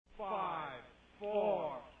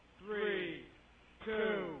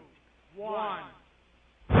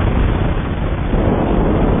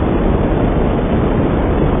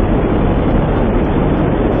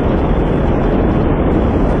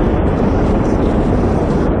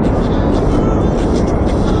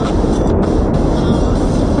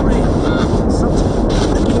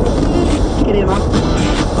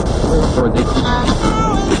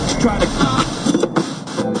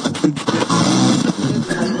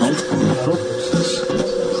Cosmosis.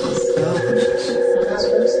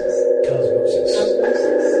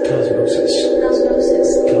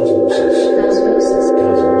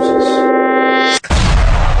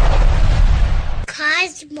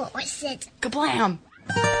 Kablam!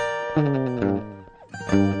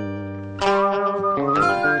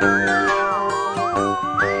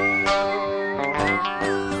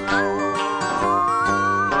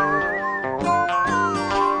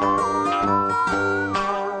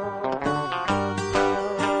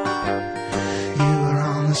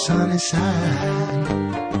 Sunny side,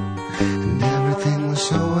 and everything was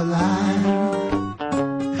so alive.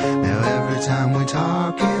 Now every time we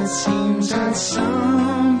talk, it seems that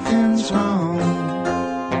something's wrong.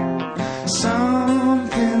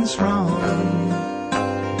 Something's wrong.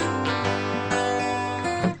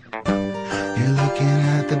 You're looking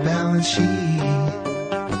at the balance sheet,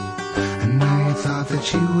 and where you thought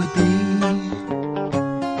that you would be,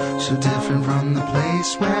 so different from the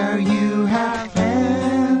place where you have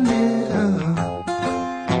ended up.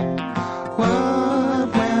 What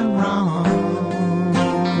went wrong?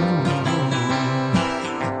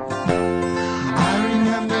 I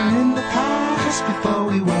remember in the past, before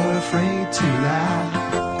we were afraid to laugh,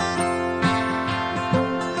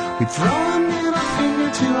 we'd throw a middle finger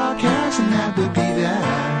to our cares, and that would be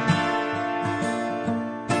that.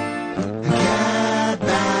 Get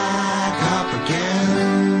back up again.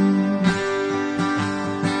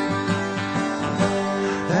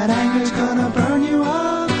 That anger's gonna burn you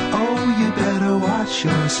up. Oh, you better watch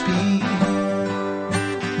your speed.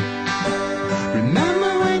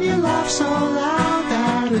 Remember when you laughed so loud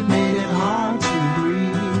that it made it hard to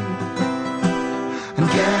breathe? And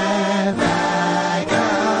get back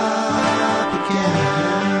up again.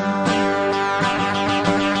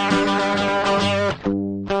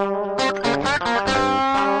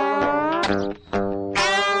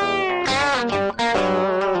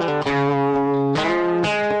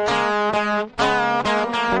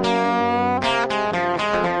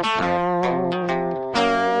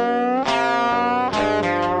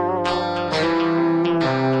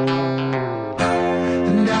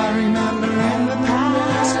 And I remember in the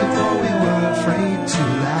past, before we were afraid to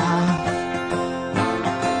laugh,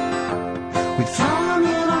 we'd throw a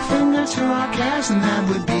middle finger to our cares, and that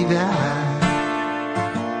would be that.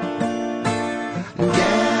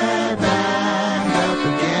 Get back up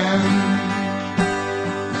again.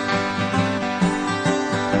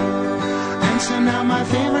 And so now my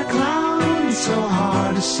favorite clown, it's so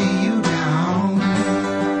hard to see you down.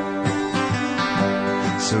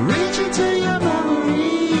 So reach into your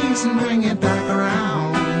memories and bring it back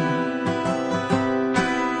around.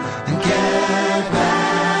 And get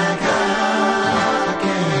back up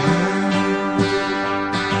again.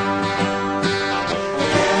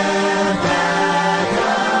 Get back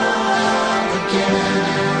up again.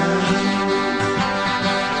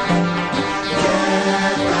 Get back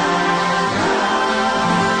up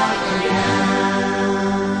again.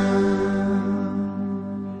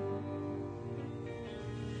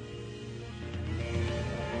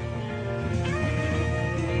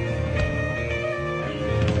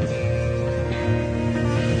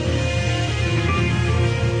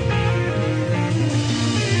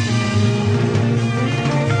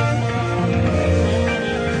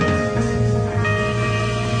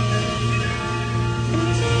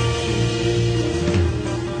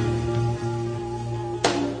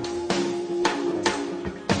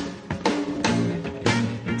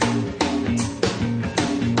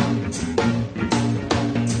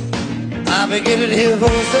 I'm beginning here for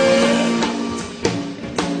a thing.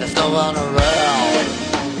 There's no one around.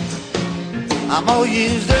 I'm all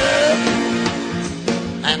used up,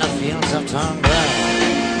 and the fields have turned brown.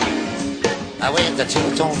 I went to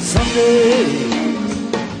church on Sunday.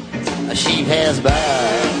 A sheep has by.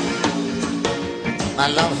 My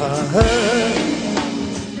love for her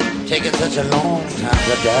taking such a long time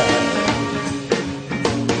to die,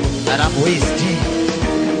 and I'm waist deep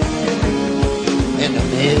in the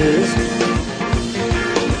mist.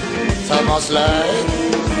 It's almost like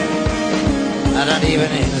I don't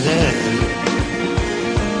even exist.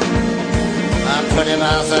 I'm 20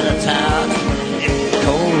 miles out of town in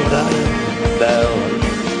cold iron bound.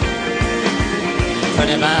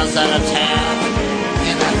 20 miles out of town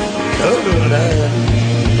in a cold iron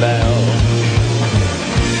bound.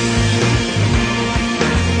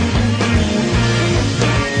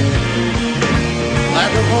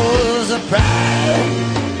 Like the walls of pride,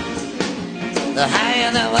 the high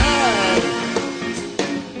and the wide,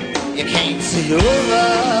 you can't see over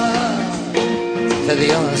to the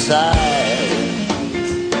other side.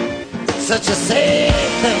 Such a sad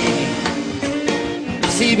thing,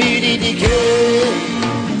 CBDK.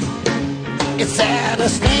 It's sad to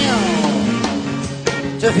stand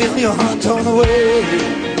to feel your heart torn away.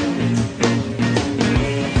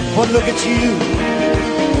 One look at you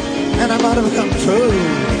and I'm out of control.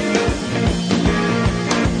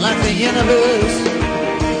 Like the universe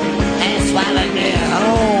has swallowed me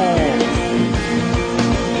whole.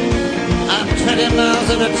 I'm 20 miles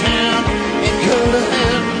out of town in Coda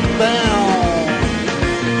and bound.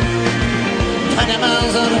 20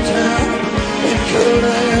 miles out of town in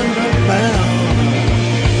Coda and bound.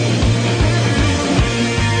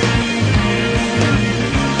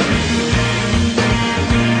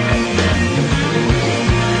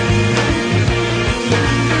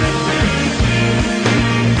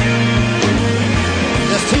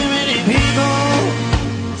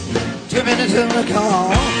 To the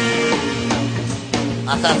call.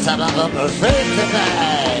 I thought some of them were afraid to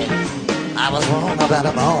die. I was wrong about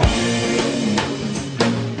them all.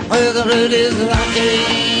 Well, the road is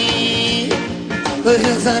rocky, the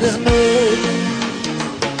hillside is mud.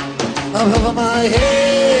 Up over my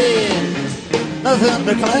head, nothing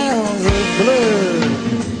but clouds of blood.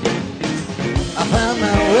 I found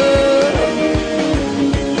my world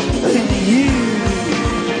in you,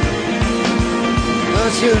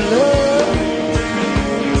 but your love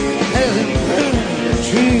hasn't proven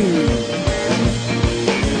true.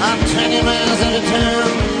 I'm 20 miles out of town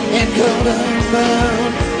in Golden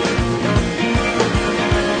Bound.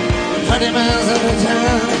 20 miles out of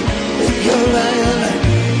town in Golden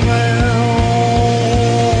Bound.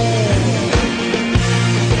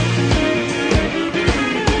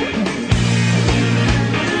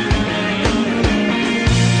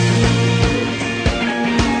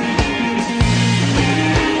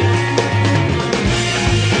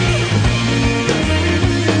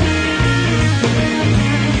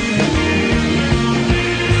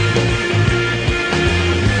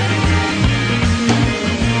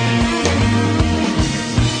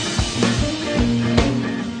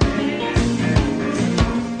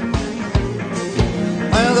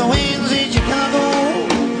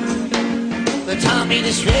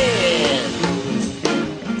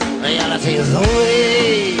 Reality is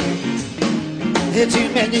away. There are too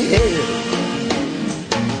many here.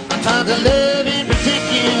 I'm trying to love and protect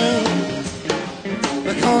you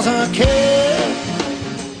because I care.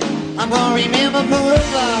 I'm gonna remember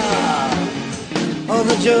forever all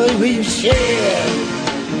the joy we've shared.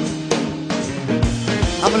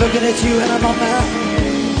 I'm looking at you and I'm on my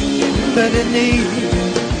bended knee.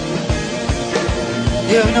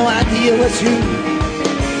 You have no idea what you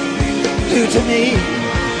do to me.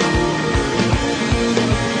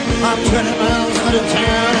 I'm 20 miles out of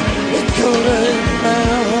town, it's colder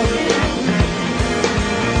now.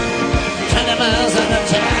 20 miles out of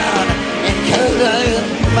town, it's colder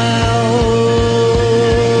now.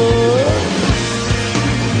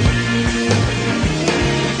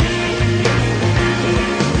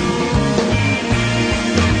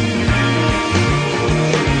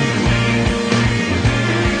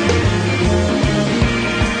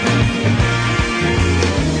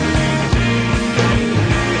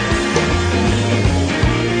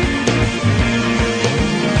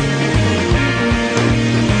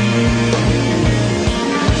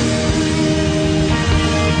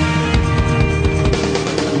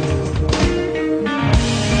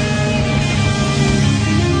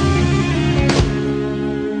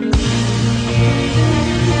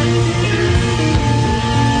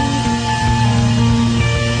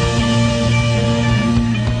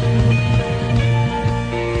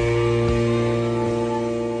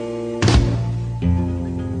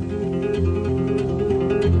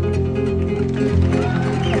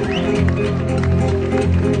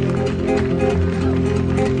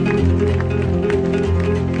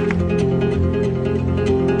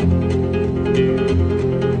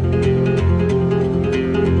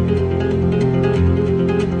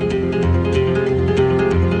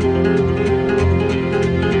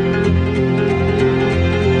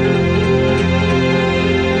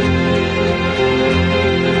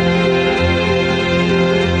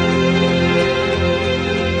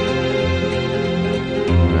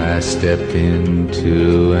 Stepped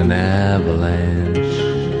into an avalanche.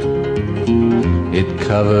 It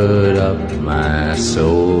covered up my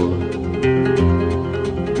soul.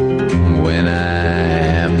 When I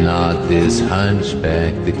am not this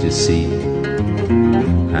hunchback that you see,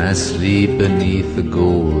 I sleep beneath the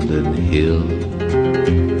golden hill.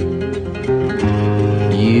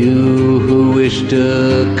 You who wish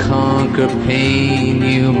to conquer pain,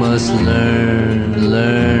 you must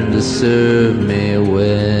learn to serve me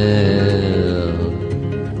well.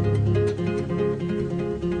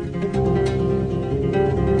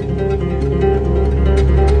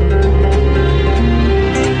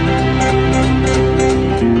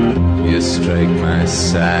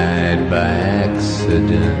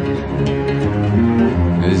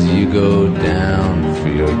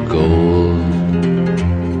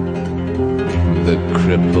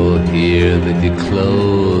 atmosphere that you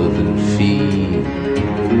clothe and feed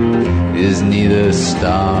is neither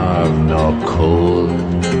starved nor cold.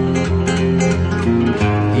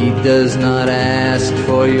 He does not ask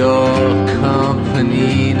for your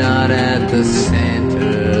company, not at the center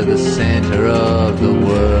of the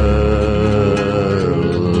world.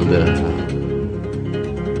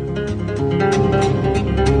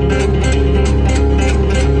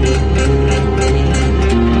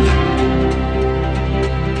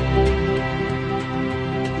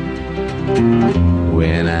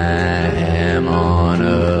 When I am on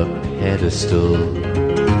a pedestal,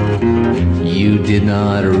 you did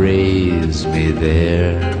not raise me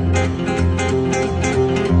there.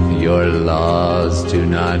 Your laws do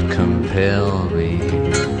not compel me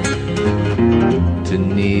to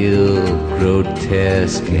kneel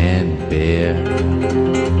grotesque and bare.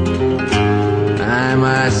 I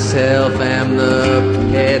myself am the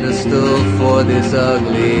pedestal for this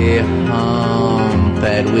ugly hump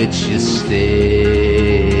at which you stare.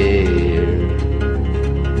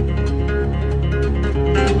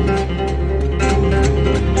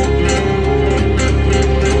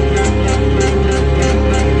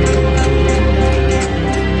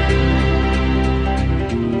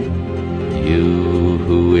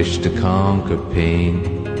 To conquer pain,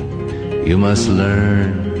 you must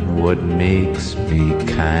learn what makes me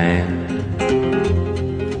kind.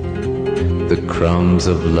 The crumbs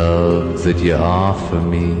of love that you offer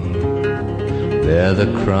me, they're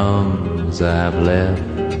the crumbs I've left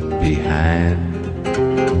behind.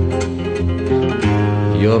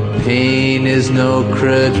 Your pain is no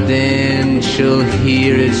credential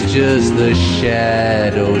here, it's just the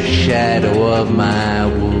shadow of my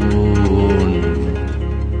wound.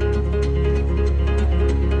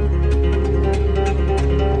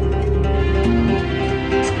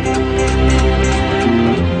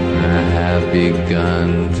 Begun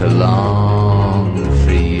to long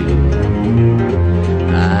for you,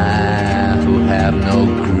 I who have no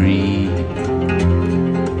greed.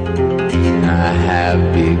 I have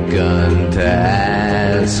begun to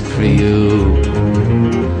ask for you,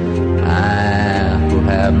 I who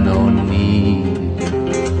have no need.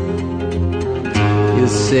 You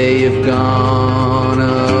say you've gone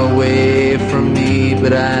away from me,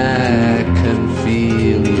 but I can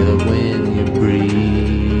feel you when you breathe.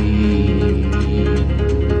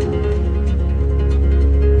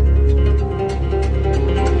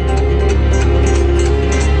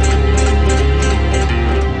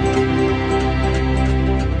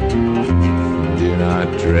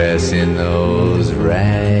 Dress in those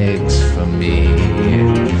rags for me.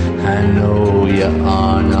 I know you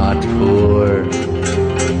are not poor,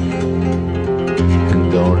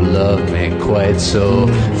 and don't love me quite so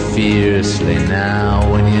fiercely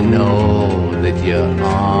now when you know that you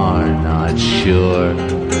are not sure.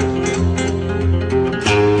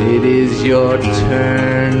 It is your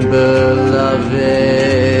turn, beloved,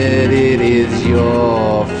 it is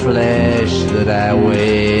your flesh that I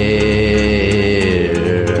wear.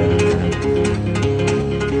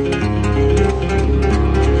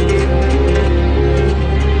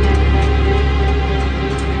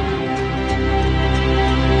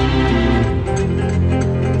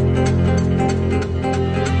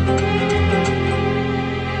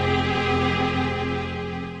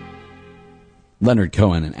 Leonard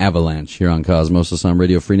Cohen and Avalanche here on Cosmosis on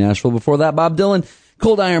Radio Free Nashville. Before that, Bob Dylan,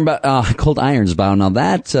 Cold Iron's Bow. Now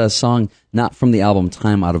that song, not from the album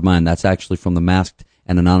Time Out of Mind. That's actually from the Masked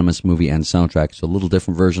and Anonymous movie and soundtrack. So a little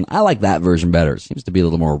different version. I like that version better. It seems to be a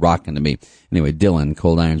little more rockin' to me. Anyway, Dylan,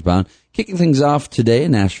 Cold Iron's Bound. Kicking things off today,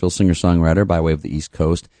 Nashville singer-songwriter by way of the East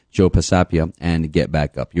Coast, Joe Pasapia, and Get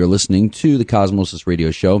Back Up. You're listening to the Cosmosis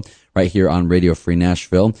Radio Show right here on Radio Free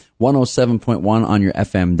Nashville, 107.1 on your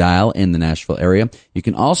FM dial in the Nashville area. You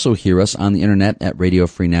can also hear us on the internet at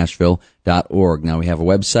radiofreenashville.org. Now we have a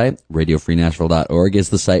website, radiofreenashville.org is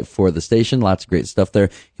the site for the station. Lots of great stuff there. You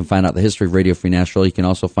can find out the history of Radio Free Nashville. You can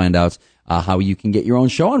also find out how you can get your own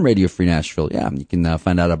show on Radio Free Nashville. Yeah, you can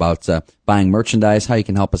find out about buying merchandise, how you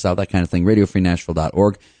can help us out, that kind of thing,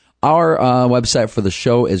 radiofreenashville.org. Our website for the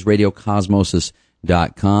show is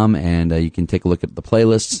radiocosmosis.com, and you can take a look at the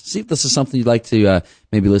playlists, see if this is something you'd like to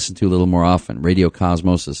maybe listen to a little more often,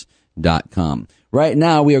 radiocosmosis.com. Right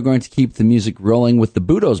now, we are going to keep the music rolling with the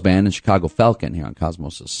Budos Band and Chicago Falcon here on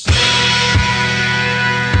Cosmosis.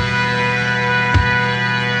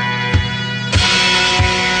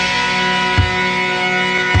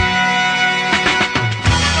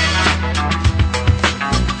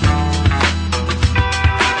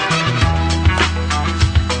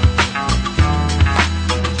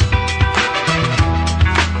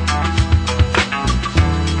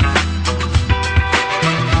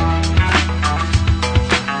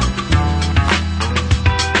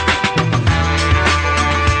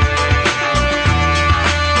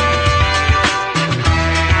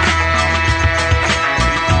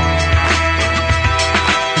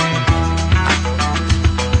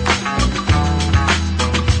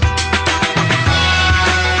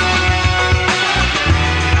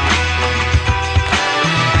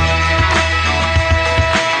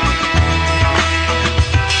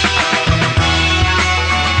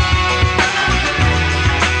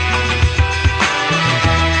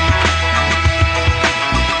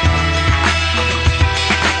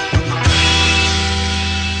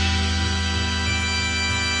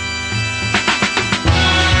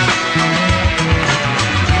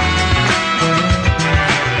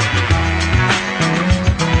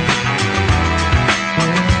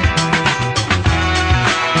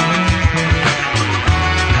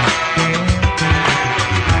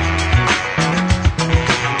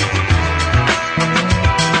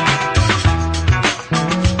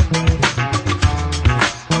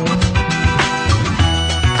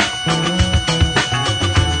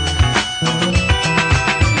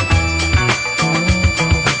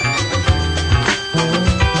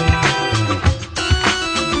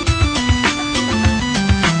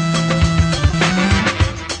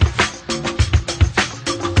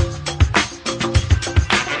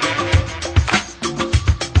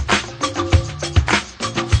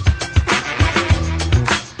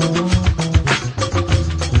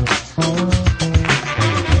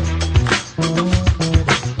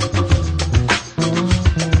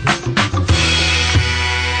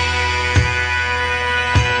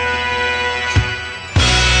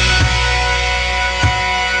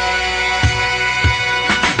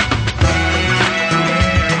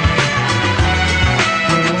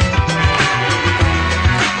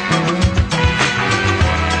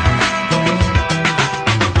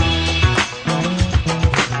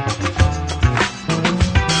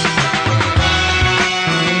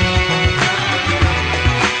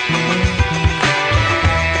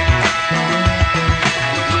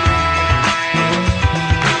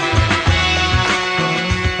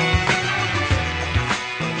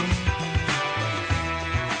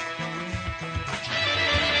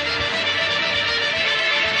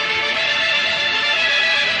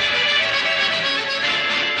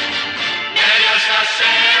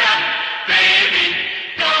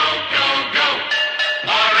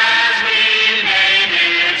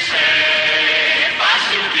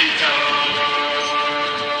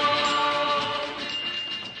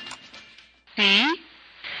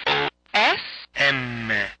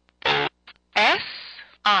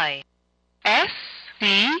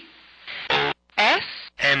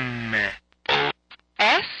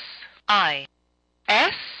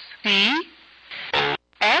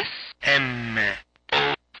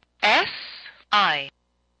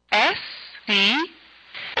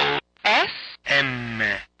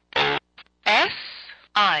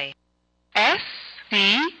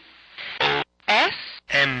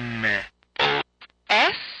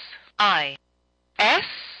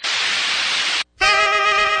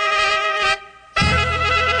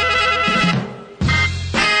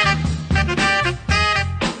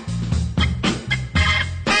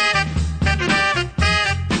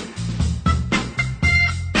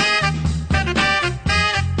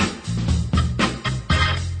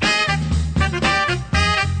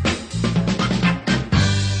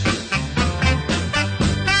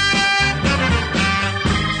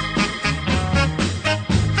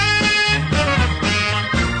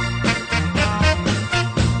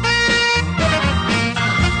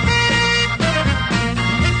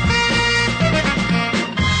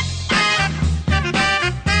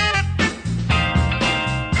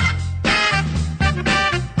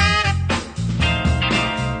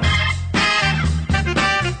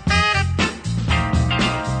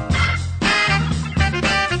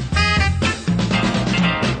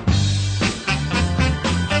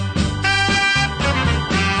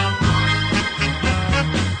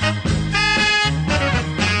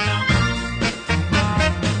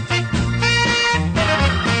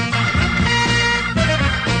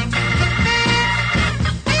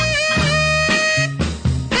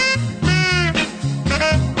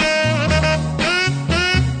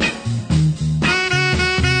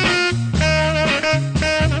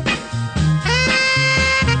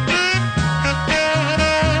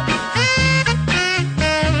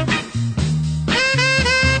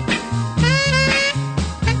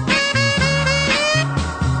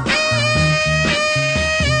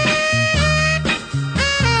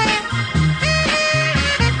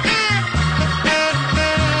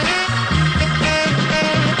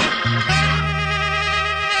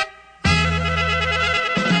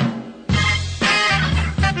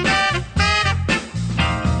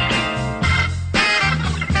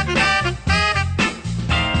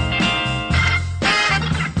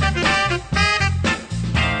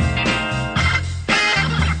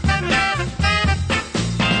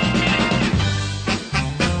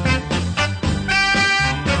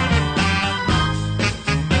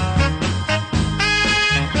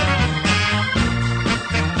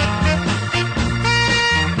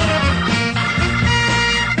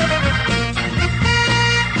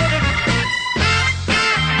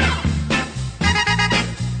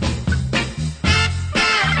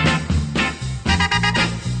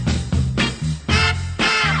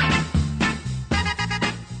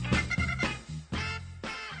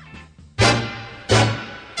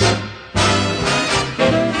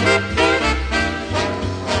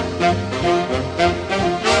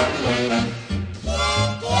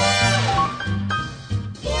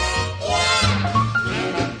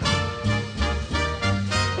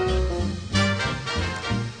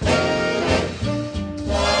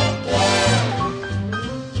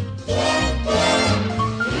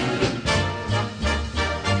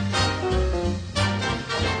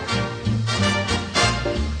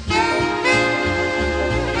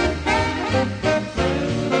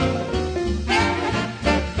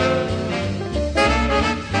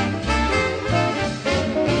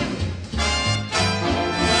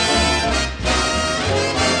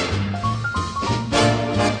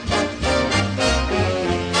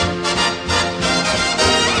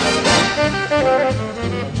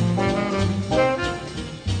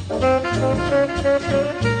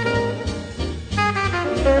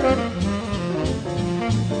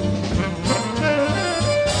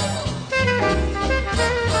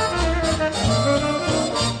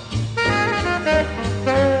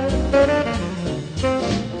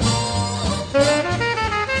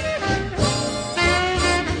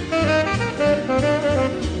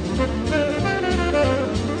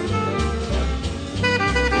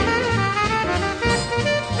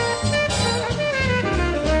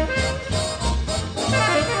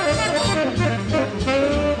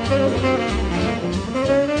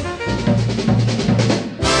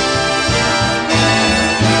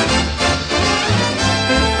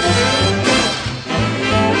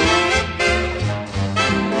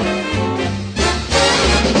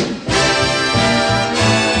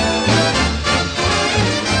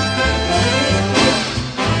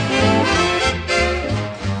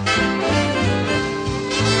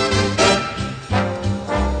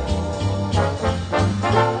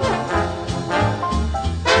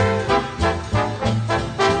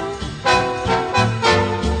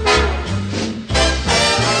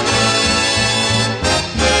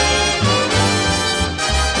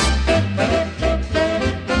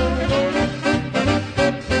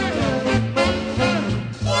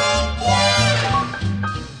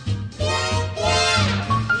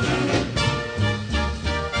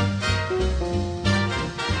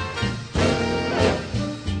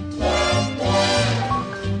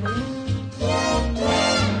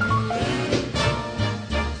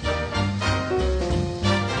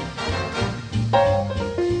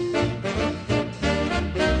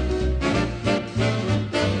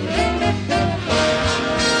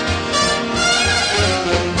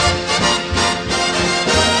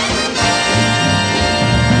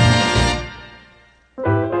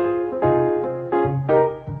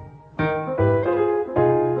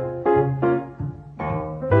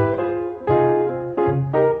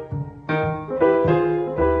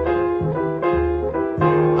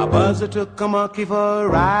 buzzer took a monkey for a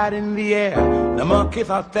ride in the air. The monkey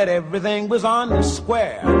thought that everything was on the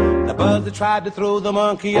square. The buzzer tried to throw the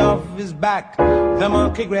monkey off his back. The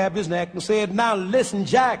monkey grabbed his neck and said, now listen,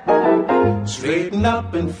 Jack. Straighten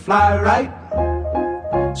up and fly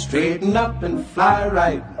right. Straighten up and fly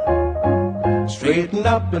right. Straighten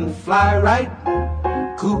up and fly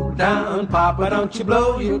right. Cool down, Papa, don't you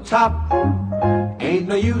blow your top. Ain't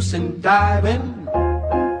no use in diving.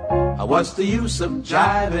 What's the use of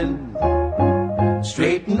jiving?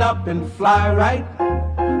 Straighten up and fly right.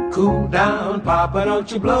 Cool down, Papa,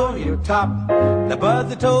 don't you blow your top. The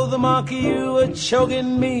buzzer told the monkey, you were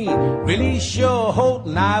choking me. Release your hold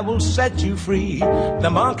and I will set you free. The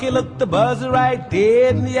monkey looked the buzzer right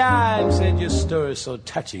dead in the eye and said, your story's so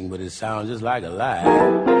touching, but it sounds just like a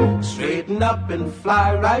lie. Straighten up and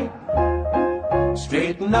fly right.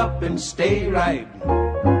 Straighten up and stay right.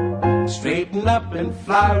 Straighten up and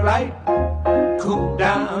fly right. Cool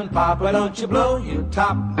down, Papa, don't you blow your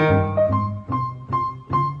top.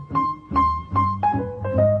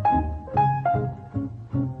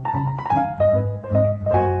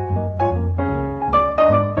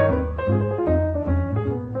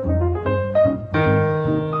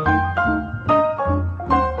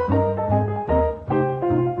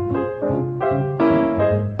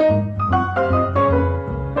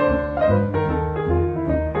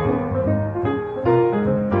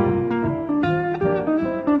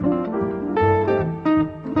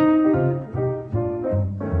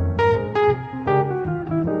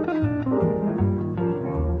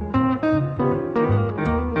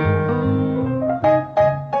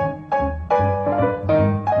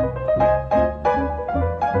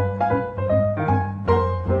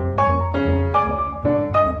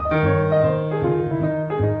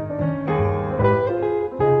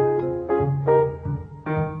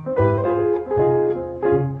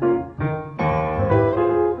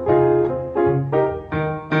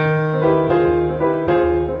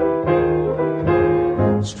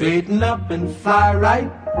 Straighten up and fly right.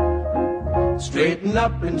 Straighten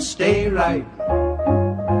up and stay right.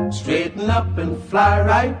 Straighten up and fly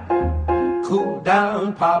right. Cool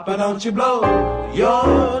down, Papa, don't you blow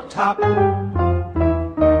your top.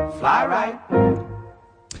 Fly right.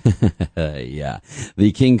 Yeah,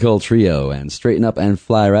 the King Cole Trio and Straighten Up and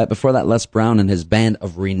Fly Right. Before that, Les Brown and his Band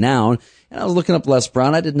of Renown. And I was looking up Les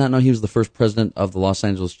Brown. I did not know he was the first president of the Los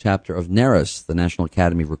Angeles chapter of NARAS, the National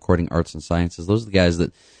Academy of Recording Arts and Sciences. Those are the guys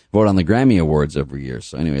that vote on the Grammy Awards every year.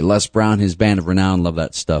 So anyway, Les Brown, his Band of Renown, love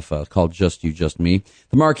that stuff called Just You, Just Me.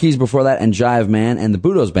 The Marquis before that, and Jive Man, and the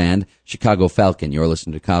Budos Band, Chicago Falcon. You're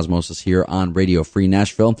listening to Cosmosis here on Radio Free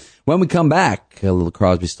Nashville. When we come back, a little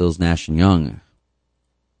Crosby, Stills, Nash & Young.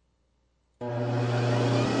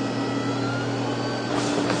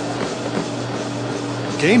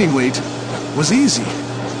 Gaining weight was easy.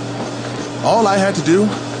 All I had to do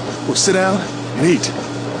was sit down and eat.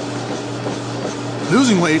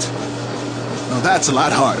 Losing weight, well, that's a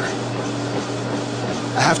lot harder.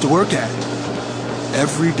 I have to work at it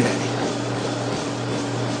every day.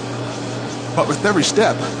 But with every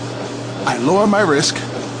step, I lower my risk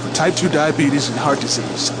for type 2 diabetes and heart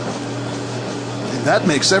disease. And that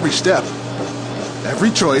makes every step,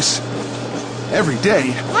 every choice, every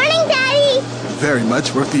day, Morning, Daddy! very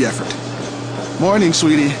much worth the effort. Morning,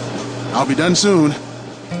 sweetie. I'll be done soon.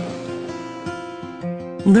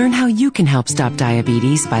 Learn how you can help stop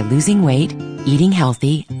diabetes by losing weight, eating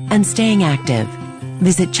healthy, and staying active.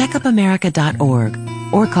 Visit checkupamerica.org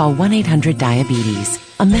or call 1-800-DIABETES.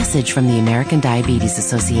 A message from the American Diabetes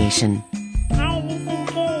Association. Hi, this is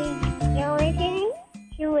Kate. You're listening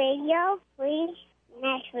to Radio Free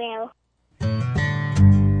Nashville.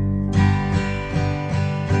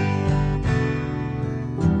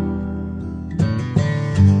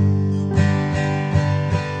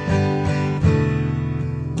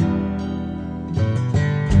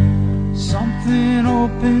 Something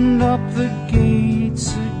opened up the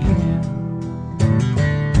gates again.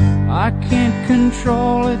 I can't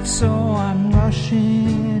control it, so I'm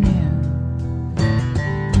rushing in.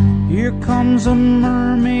 Here comes a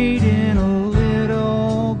mermaid and a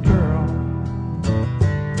little girl.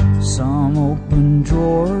 Some open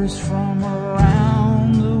drawers from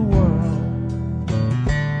around the world.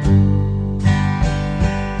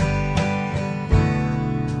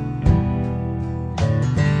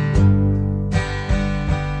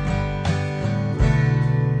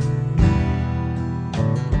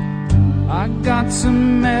 I got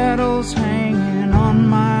some medals hanging on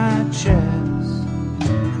my chest.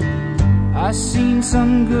 I seen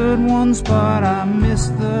some good ones, but I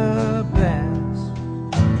missed the best.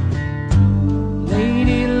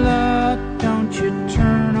 Lady Luck, don't you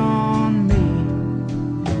turn on me.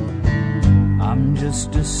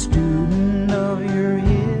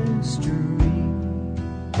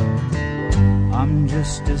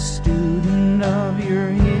 end of your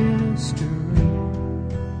history.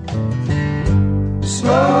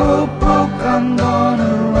 Slowpoke, I'm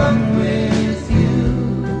gonna run with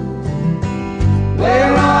you.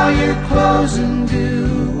 Wear all your clothes and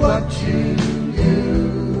do what you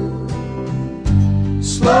do.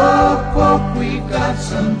 Slowpoke, we've got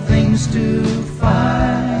some things to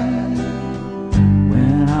find.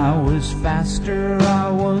 When I was faster, I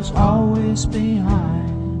was always behind.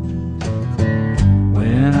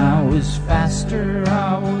 When I was faster,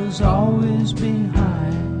 I was always behind.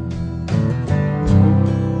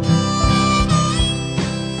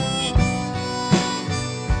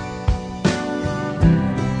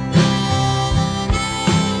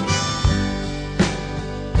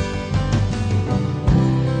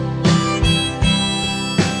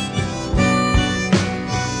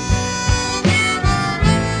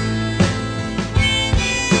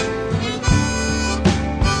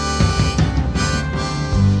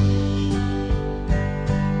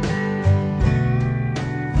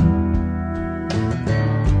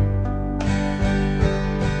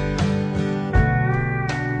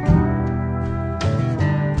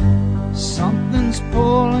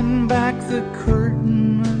 Pulling back the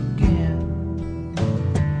curtain again.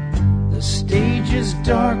 The stage is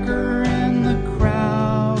darker and the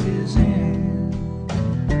crowd is in.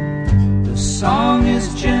 The song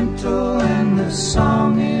is gentle and the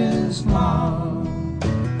song is long.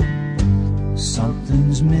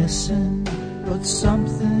 Something's missing, but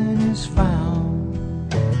something is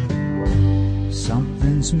found.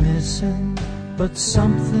 Something's missing, but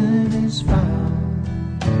something is found.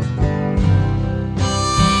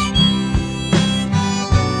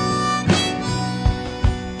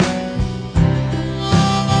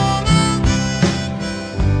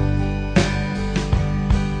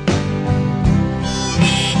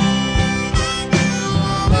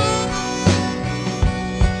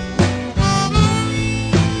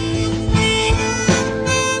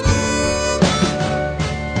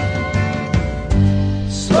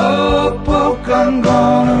 I'm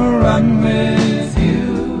gonna run with you.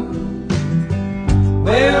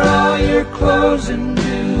 Wear all your clothes and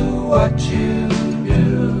do what you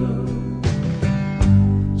do.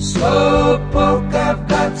 Slowpoke, I've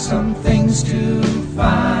got some things to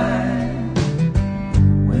find.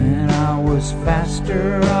 When I was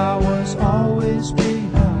faster, I was always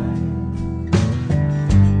behind.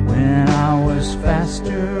 When I was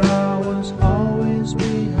faster, I was always behind.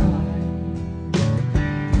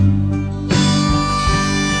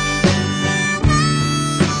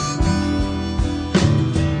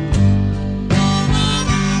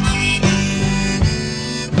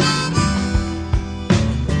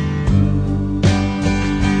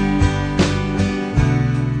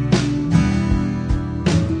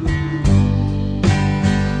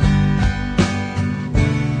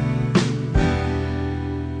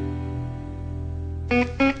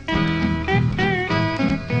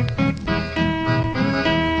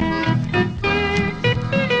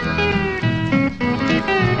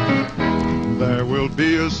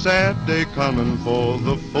 Sad day coming for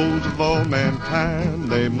the foes of all mankind.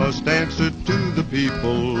 They must answer to the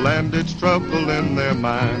people, and it's trouble in their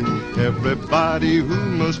mind. Everybody who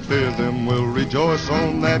must fear them will rejoice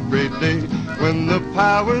on that great day, when the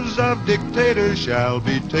powers of dictators shall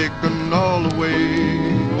be taken all away.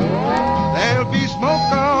 There'll be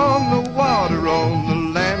smoke on the water, on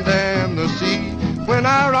the land and the sea, when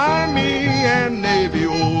our army and navy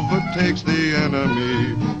overtakes the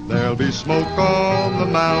enemy. There'll be smoke on the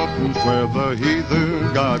mountains where the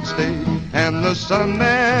heathen gods stay, and the sun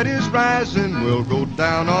that is rising will go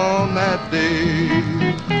down on that day.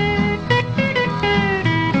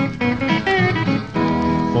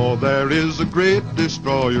 For there is a great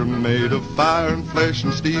destroyer made of fire and flesh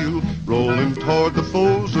and steel, rolling toward the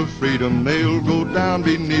foes of freedom. They'll go down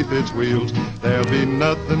beneath its wheels. There'll be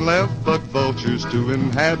nothing left but vultures to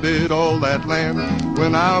inhabit all that land,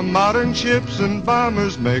 when our modern ships and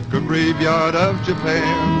bombers make a graveyard of Japan.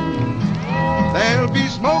 There'll be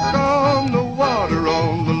smoke on the water,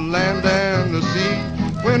 on the land and the sea,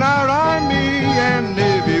 when our army and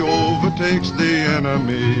navy overtakes the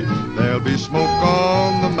enemy. There'll be smoke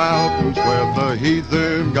on the mountains where the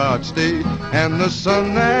heathen gods stay, and the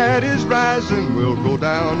sun that is rising will go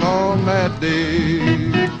down on that day.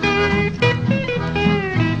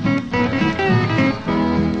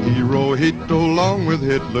 Hirohito, along with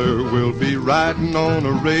Hitler, will be riding on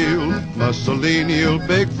a rail. Mussolini'll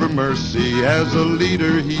beg for mercy, as a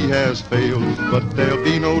leader he has failed. But there'll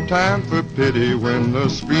be no time for pity when the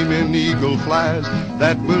screaming eagle flies.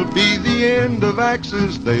 That will be the end of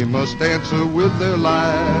Axis, they must answer with their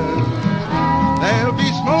lives. There'll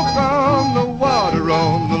be smoke on the water,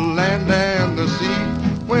 on the land and the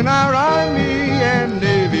our Army and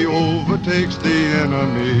Navy overtakes the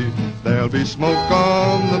enemy. There'll be smoke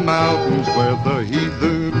on the mountains where the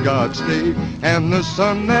heathen gods stay, and the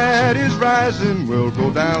sun that is rising will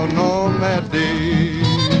go down on that day.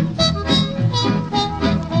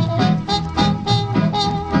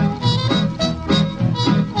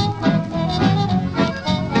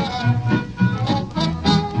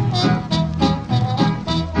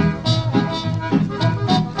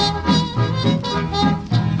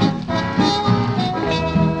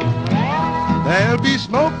 There'll be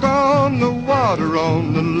smoke on the water,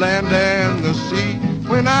 on the land and the sea,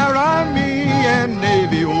 when our Army and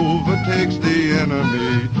Navy overtakes the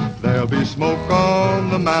enemy. There'll be smoke on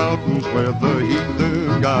the mountains where the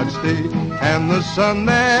heathen gods stay, and the sun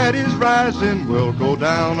that is rising will go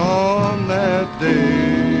down on that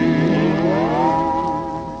day.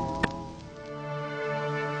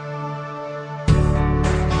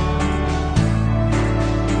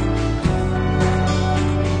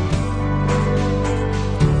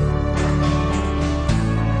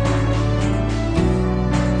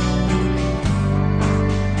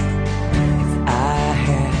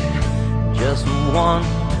 One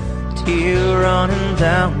tear running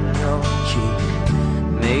down your cheek,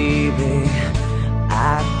 maybe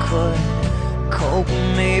I could cope,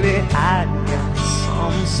 maybe I'd get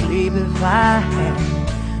some sleep if I had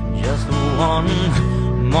just one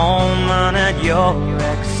moment at your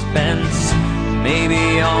expense.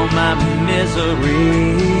 Maybe all my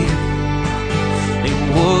misery, it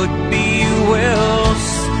would be well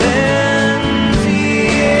spent.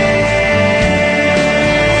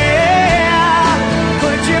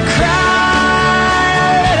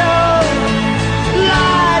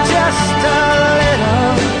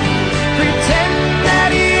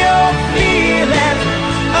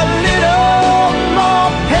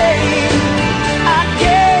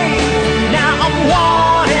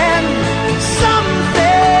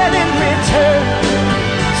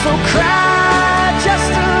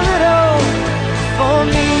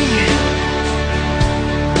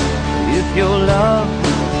 Your love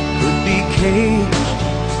could be caged,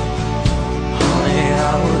 honey,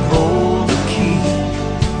 I would hold the key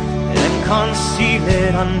and conceal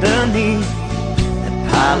it underneath that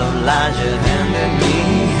pile of lies you handed me.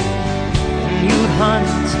 And you'd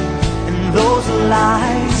hunt in those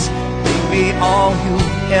lies, they'd be all you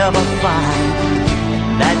ever find,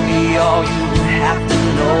 and that'd be all you have to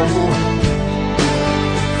know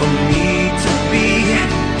for me to be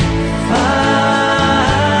fine.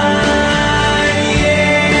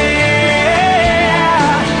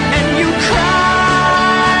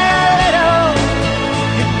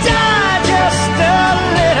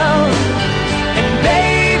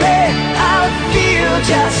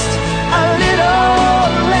 Just a little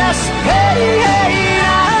less pain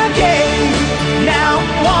I gave. Now I'm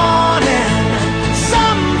wanting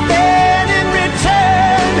something in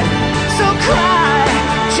return, so cry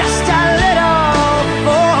just a little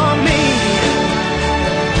for me.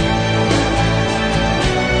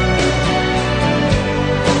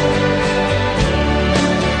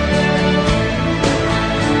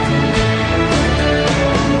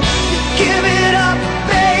 Give it up,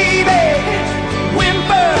 baby.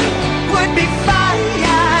 Whimper would be fine.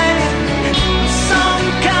 Some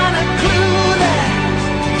kind of clue that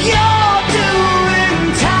you're doing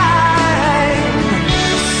time.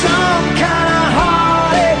 Some kind of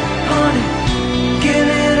heartache, honey, give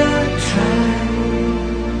it a try.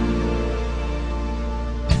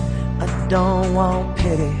 I don't want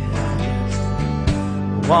pity, I just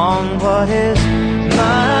want what is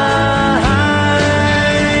mine.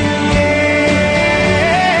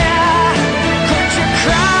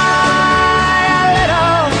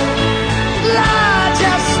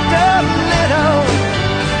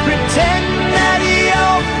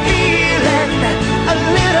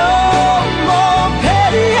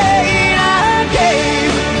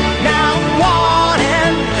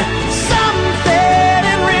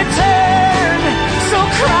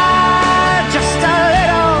 Just a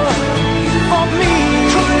little for me.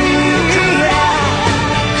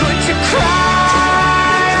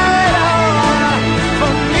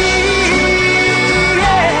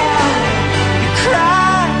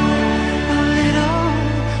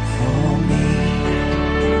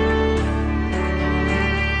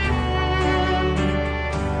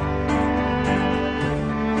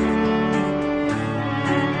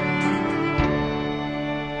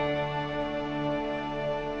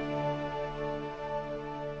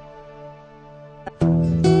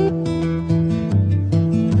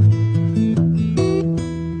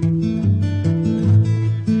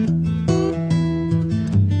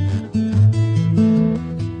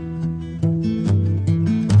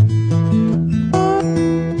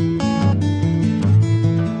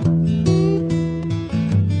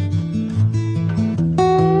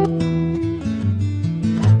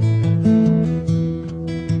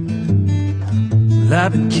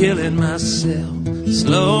 killing myself,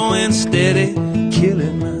 slow and steady,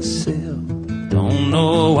 killing myself. Don't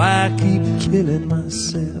know why I keep killing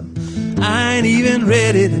myself. I ain't even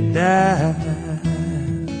ready to die.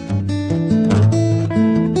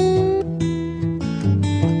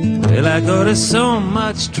 Well, I go to so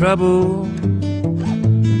much trouble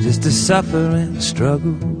just to suffer and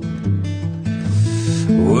struggle.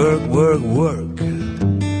 Work, work, work,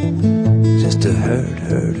 just to hurt,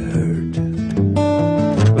 hurt, hurt.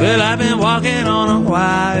 Well, I've been walking on a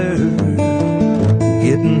wire,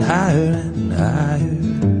 getting higher and higher.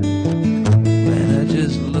 When I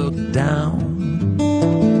just look down,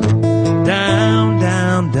 down,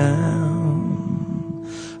 down,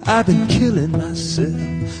 down. I've been killing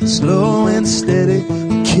myself, slow and steady,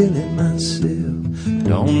 killing myself.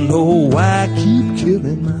 Don't know why I keep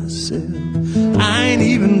killing myself. I ain't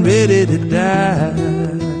even ready to die.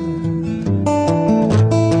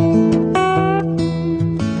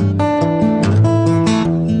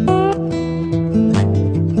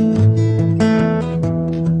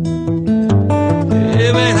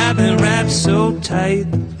 So tight,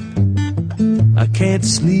 I can't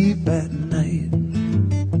sleep at night.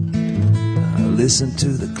 I listen to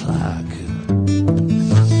the clock,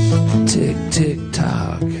 tick, tick,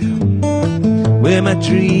 tock, where my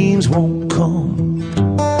dreams won't come.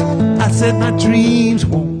 I said my dreams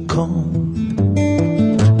won't come.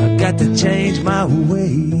 I got to change my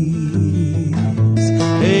ways.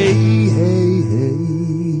 Hey, hey, hey,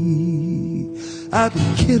 I've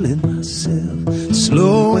been killing myself,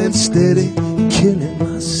 slow and steady, killing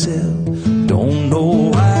myself. Don't know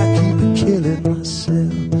why I keep killing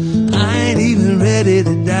myself. I ain't even ready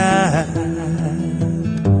to die.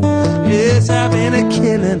 Yes, I've been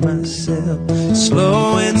killing myself,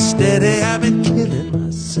 slow and steady. I've been killing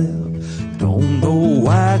myself. Don't know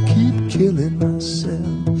why I keep killing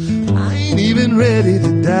myself. I ain't even ready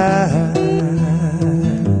to die.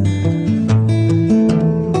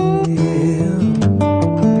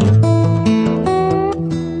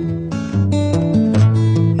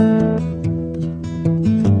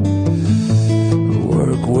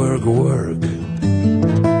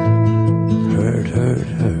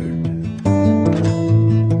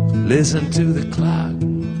 Listen to the clock,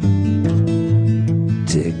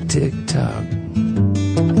 tick, tick, tock,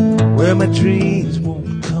 where my dreams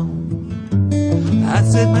won't come. I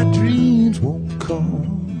said my dreams won't come.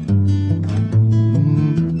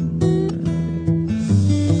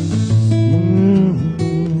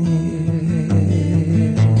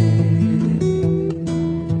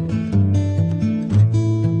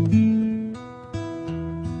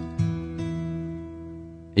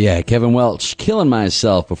 Yeah, Kevin Welch, Killing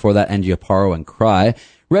Myself. Before that, Angie Aparo and Cry.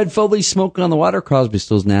 Red Foley, Smoking on the Water. Crosby,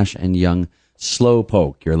 Stills, Nash and Young,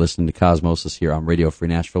 Slowpoke. You're listening to Cosmosis here on Radio Free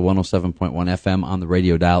Nashville, 107.1 FM on the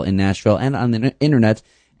radio dial in Nashville and on the internet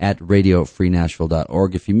at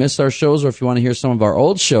radiofreenashville.org. If you missed our shows or if you want to hear some of our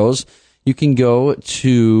old shows, you can go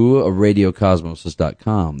to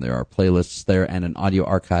radiocosmosis.com. There are playlists there and an audio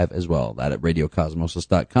archive as well. That at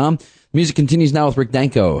radiocosmosis.com. Music continues now with Rick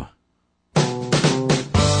Danko.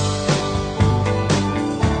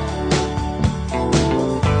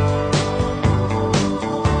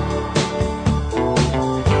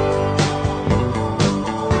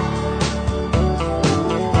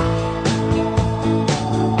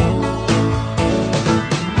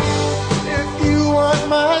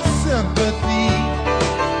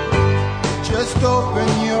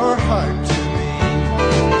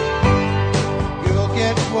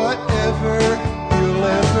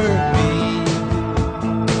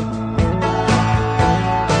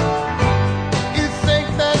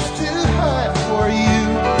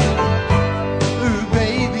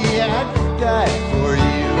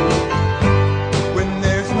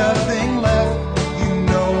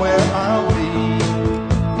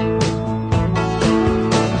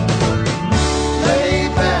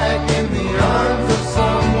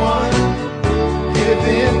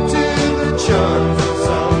 Into the charms of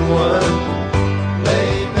someone.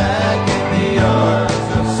 Lay back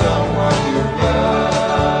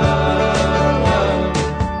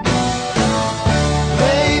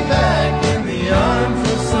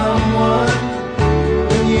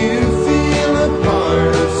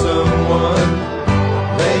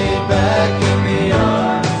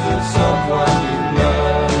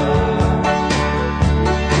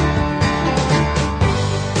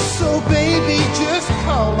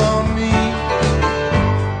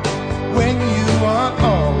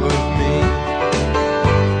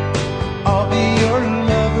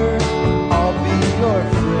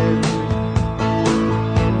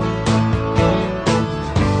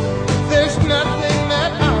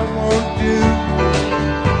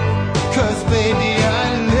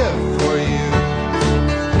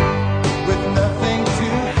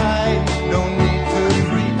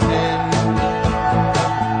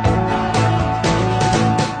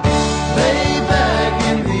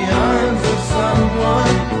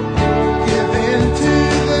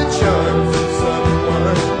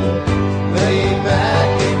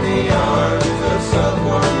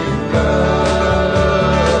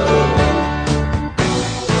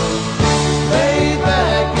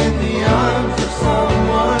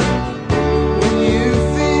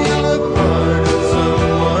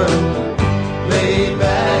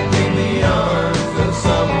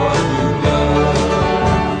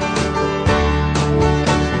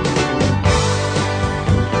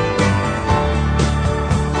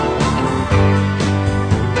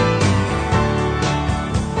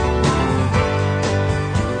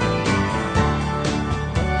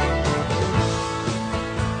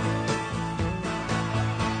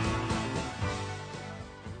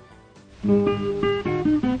You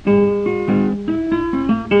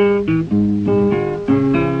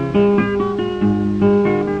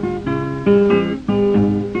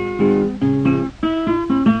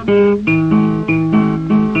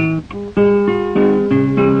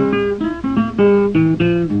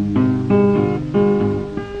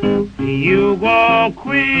won't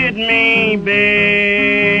quit me,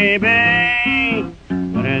 baby,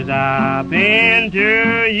 but as I've been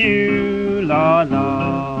to you, Lord,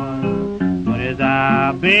 Lord, but as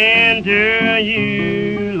I've been to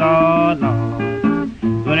you, Lord, Lord,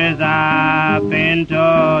 but as I've been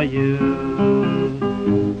to you,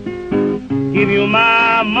 give you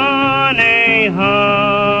my money,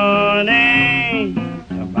 honey,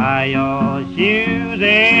 to buy your shoes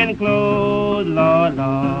and clothes, Lord,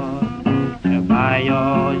 Lord. Buy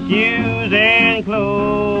your shoes and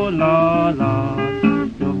clothes, Lord,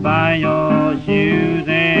 Lord, to buy your shoes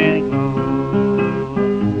and clothes.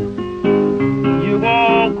 You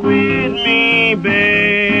won't quit me,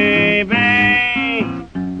 baby,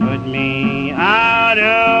 put me out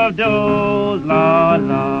of doors, Lord,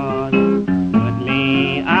 Lord, put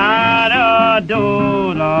me out of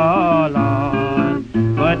doors, Lord, Lord,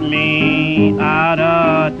 put me out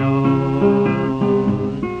of doors.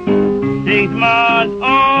 6 months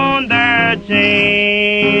on the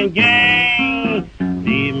chain gang,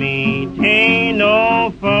 leave me tain't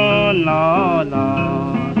no fun, Lord,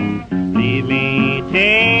 Lord. Leave me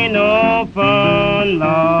tain't no fun,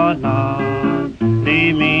 Lord, Lord.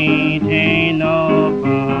 Leave me tain't no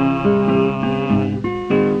fun.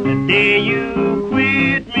 The day you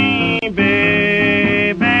quit me,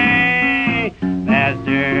 baby, that's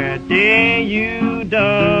the day you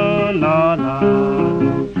done, Lord, Lord.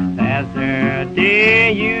 That's the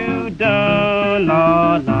day you done,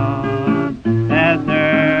 Lord, Lord. That's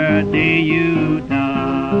the day you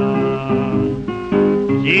done.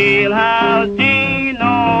 Jailhouse ain't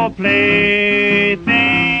no plaything.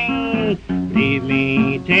 Leave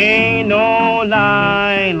me tain't no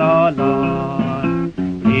lie, Lord, Lord.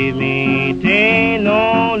 Leave me tain't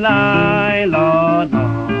no lie, Lord,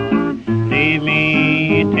 Lord. Leave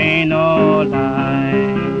me tain't no lie.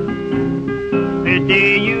 The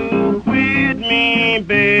day you quit me,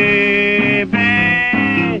 baby,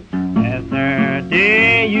 that's the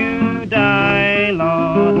day you die,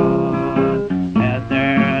 Lord, Lord. That's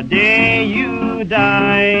the day you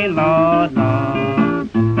die, Lord, Lord.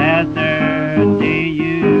 That's the day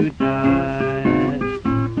you die.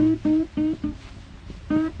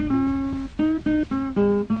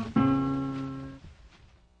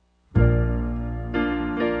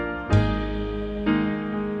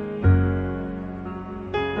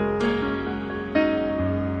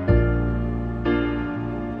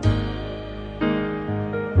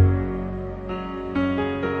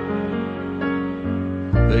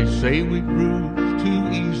 They say we bruise too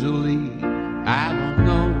easily. I don't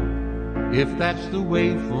know if that's the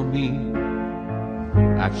way for me.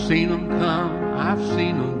 I've seen them come, I've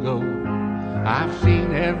seen them go. I've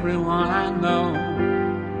seen everyone I know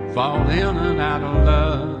fall in and out of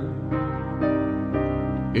love.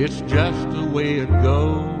 It's just the way it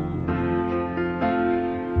goes.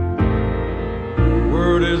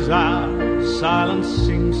 Word is out, silence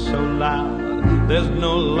seems so loud. There's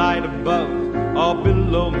no light above or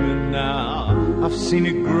below me now. I've seen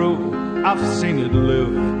it grow, I've seen it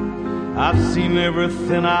live. I've seen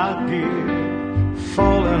everything I give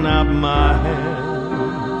falling out my hands.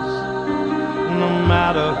 No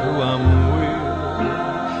matter who I'm with,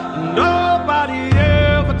 nobody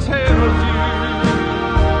ever tells you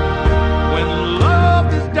when love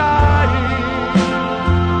is dying.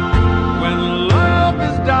 When love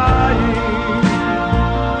is dying,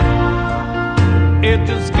 it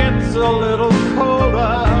just gets a little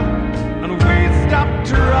colder, and we stop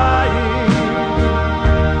trying.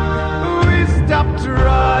 We stop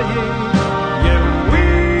trying. Yeah, we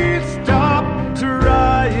stop trying.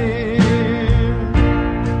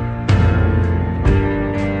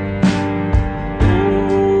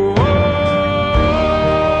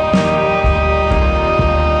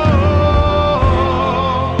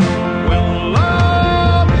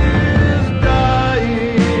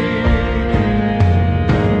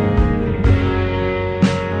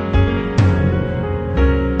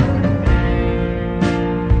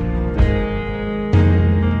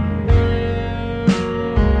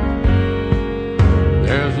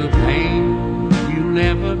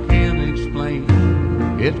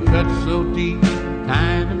 It cuts so deep,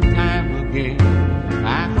 time and time again.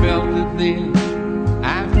 I felt it then,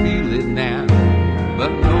 I feel it now,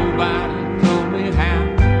 but nobody told me how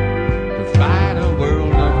to fight a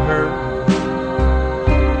world of hurt.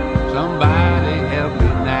 Somebody help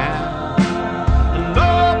me now.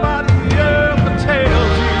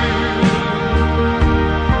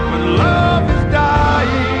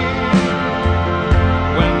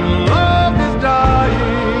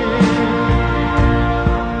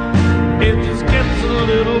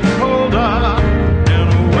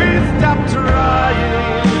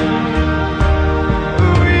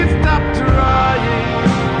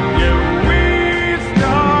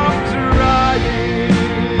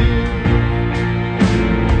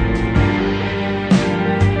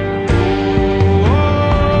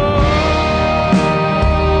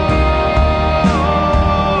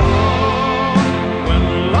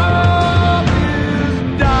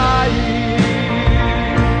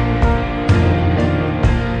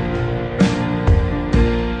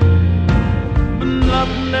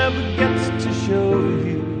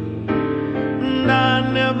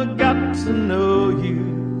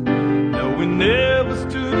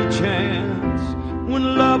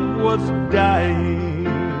 was dying.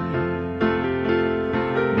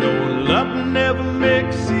 No, love never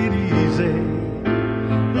makes it easy,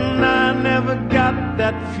 and I never got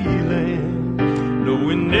that feeling. No,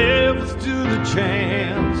 we never stood a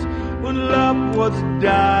chance when love was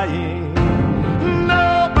dying.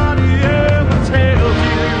 Nobody ever tells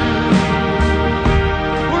you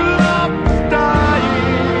when love was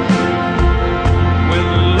dying. When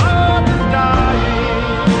love is dying,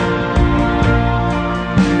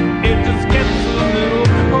 it just gets a little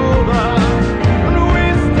colder when we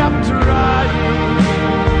stop trying.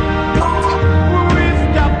 When we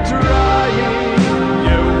stop trying,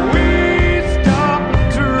 yeah, we stop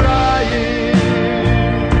trying.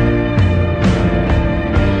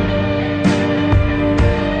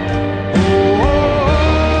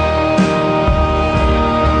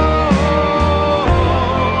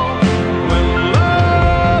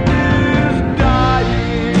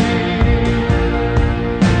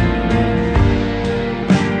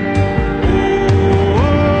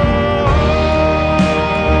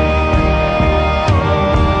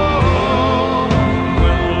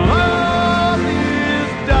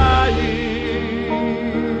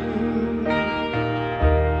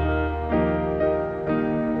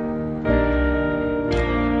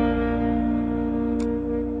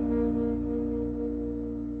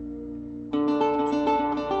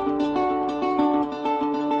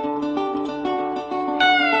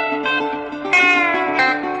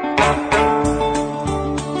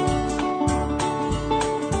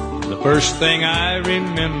 First thing I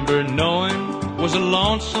remember knowing was a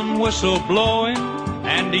lonesome whistle blowing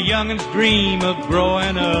and a youngin's dream of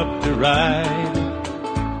growing up to ride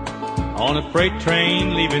on a freight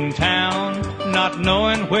train leaving town, not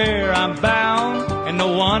knowing where I'm bound, and no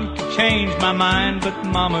one could change my mind but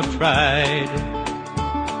Mama tried.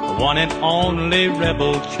 The one and only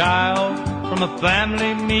rebel child from a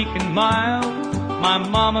family meek and mild, my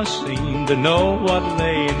Mama seemed to know what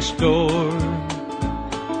lay in store.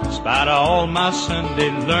 Despite all my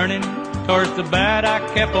Sunday learning, towards the bad I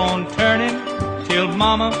kept on turning, till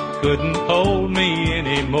Mama couldn't hold me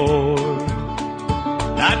anymore.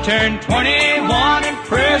 I turned 21 in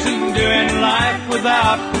prison, doing life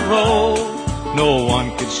without parole. No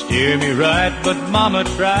one could steer me right, but Mama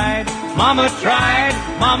tried, Mama tried,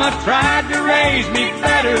 Mama tried to raise me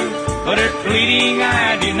better, but her pleading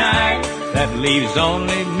I denied. That leaves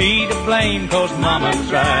only me to blame, 'cause Mama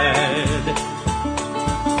tried.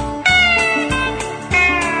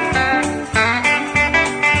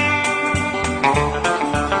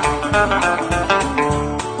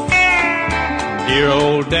 Dear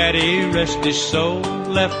old daddy, rest his soul,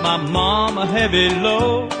 left my mom a heavy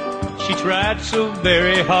load. She tried so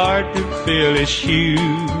very hard to fill his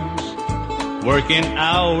shoes, working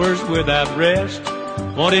hours without rest,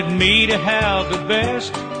 wanted me to have the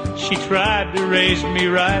best. She tried to raise me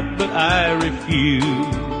right, but I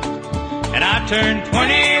refused. And I turned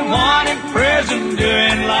 21 in prison,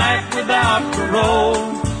 doing life without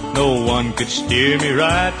parole. No one could steer me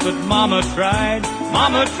right, but Mama tried,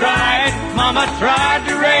 Mama tried, Mama tried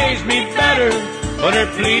to raise me better, but her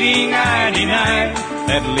pleading I denied.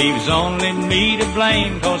 That leaves only me to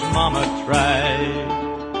blame, 'cause Mama tried.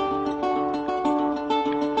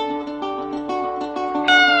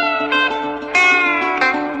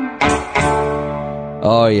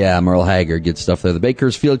 Oh, yeah, Merle Haggard, good stuff there. The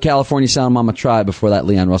Bakersfield, California sound, Mama Tried. Before that,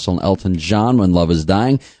 Leon Russell and Elton John, When Love Is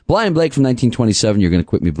Dying. Blind Blake from 1927, You're Gonna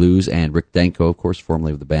Quit Me Blues, and Rick Danko, of course,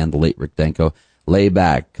 formerly of the band, the late Rick Danko, Lay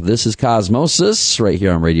Back. This is Cosmosis, right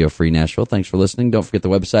here on Radio Free Nashville. Thanks for listening. Don't forget the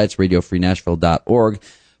websites, radiofreenashville.org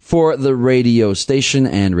for the radio station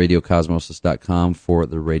and radiocosmosis.com for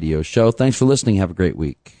the radio show. Thanks for listening. Have a great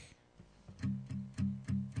week.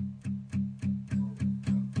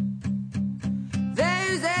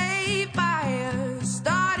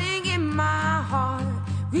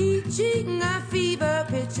 Reaching a fever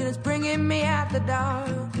pitch and it's bringing me out the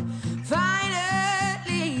dark.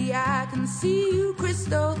 Finally, I can see you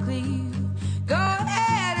crystal clear. Go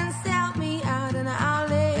ahead and sell me out and I'll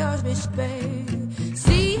lay yours bitch bare.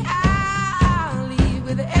 See, I'll leave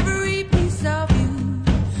with every piece of you.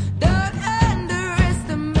 Don't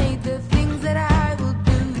underestimate the things that I will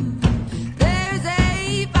do. There's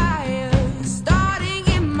a fire starting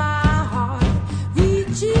in my heart,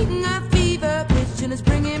 reaching a fever pitch and it's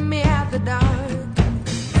bringing me out the dark.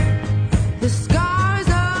 The scars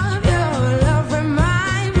of your love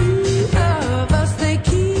remind me of us. They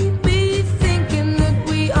keep me thinking that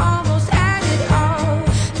we almost had it all.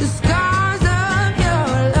 The scars of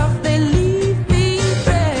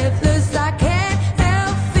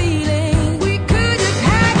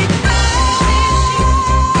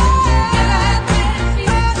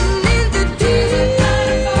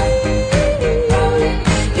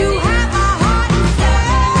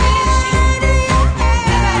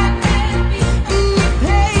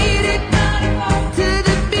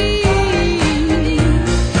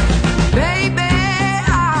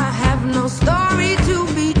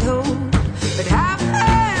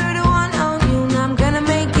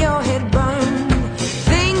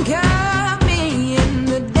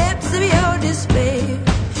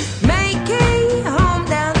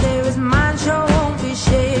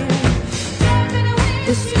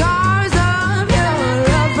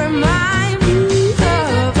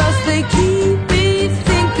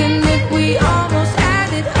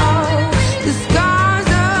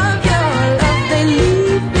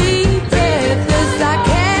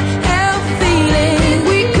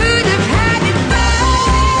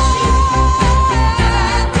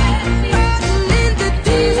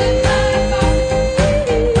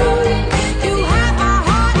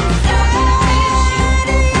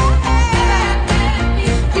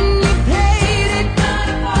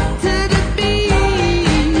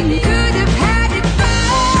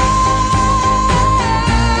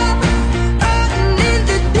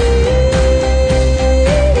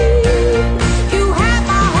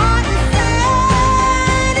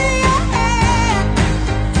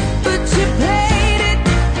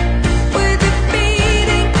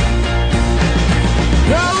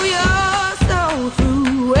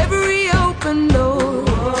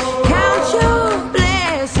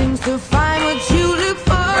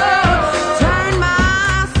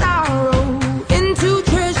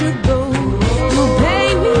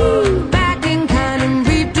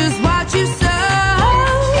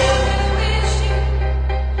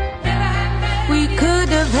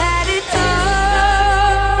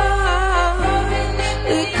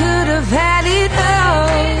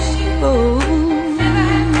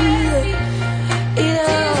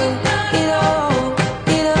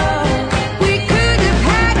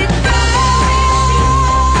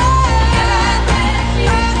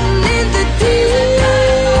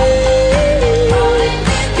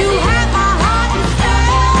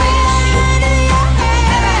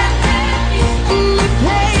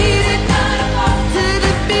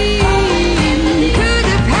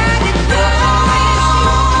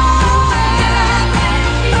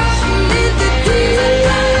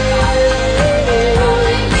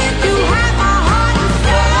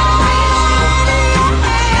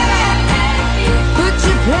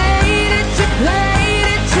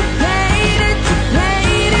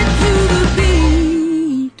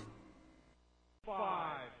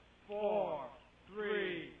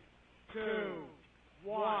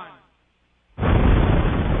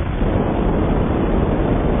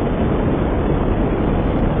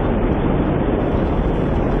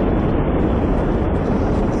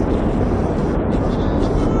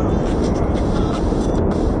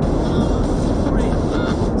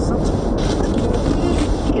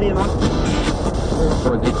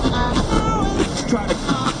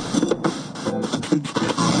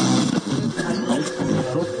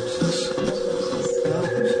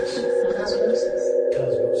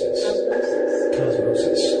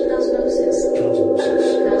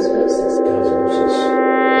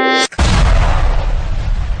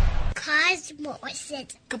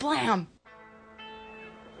it. Kablam!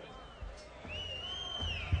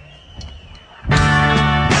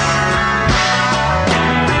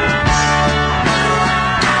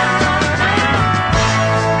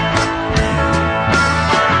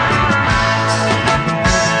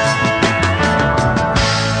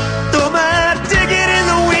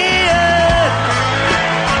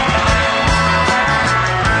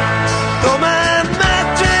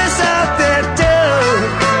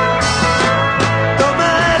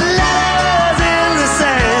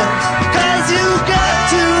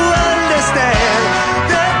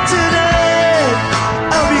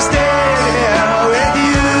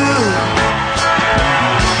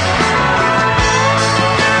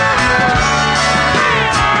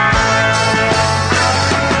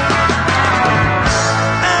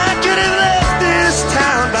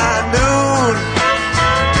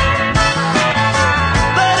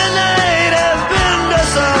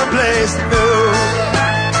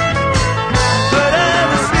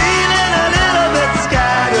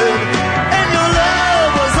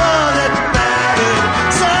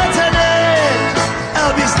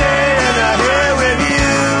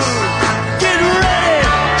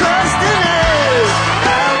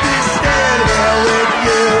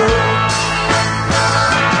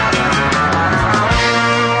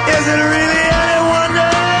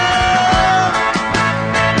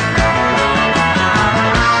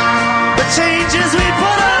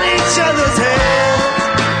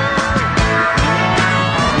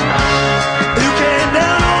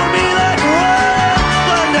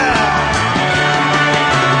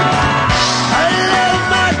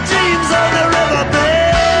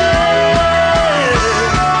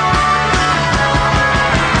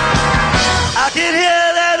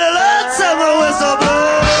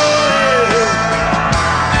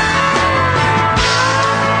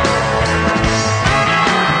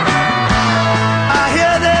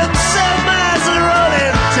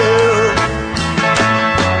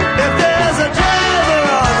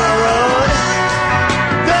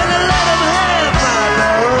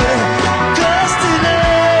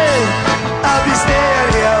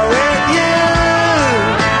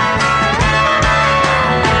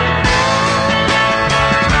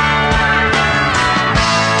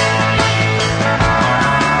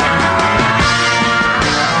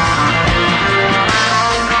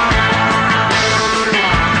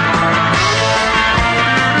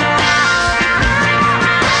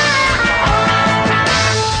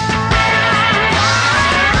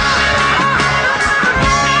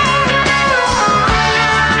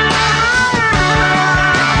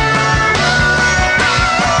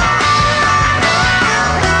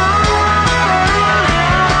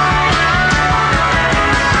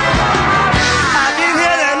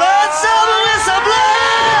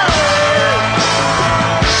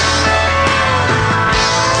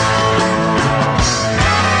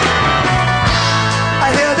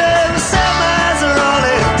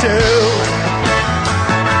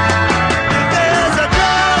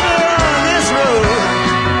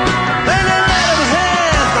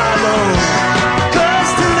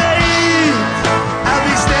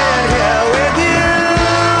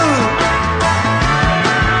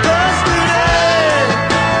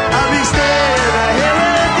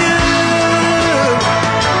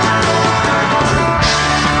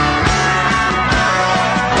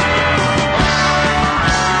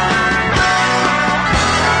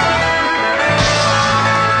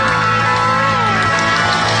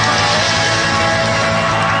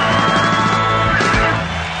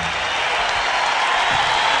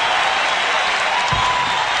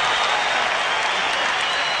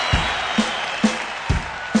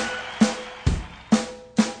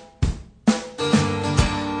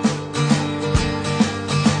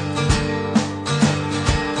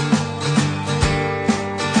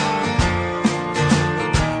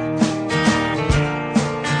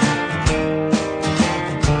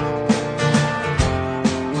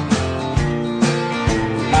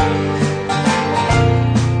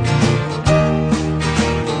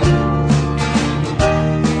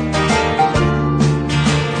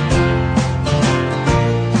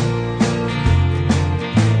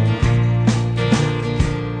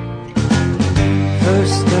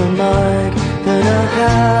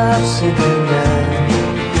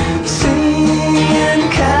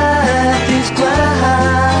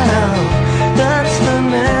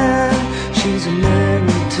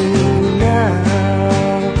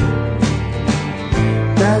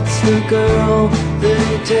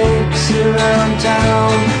 around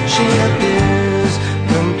town. She appears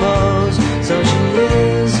composed, so she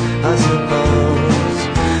is, I suppose.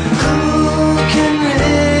 Who can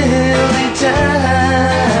really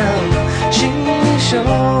tell? She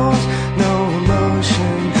shows no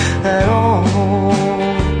emotion at all.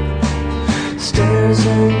 Stares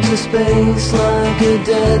into space like a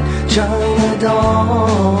dead China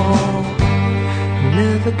doll.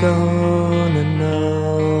 Never gonna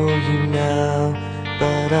know you now,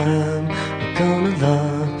 but I'm gonna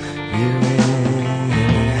love you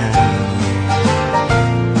anyhow.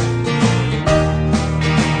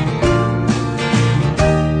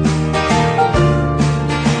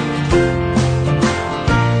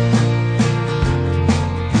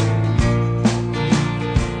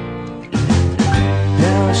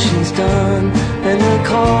 Now she's done and they're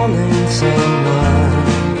calling someone.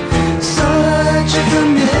 Such a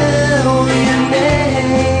familiar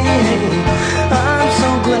name. I'm so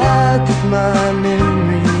glad that my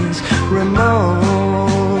memory's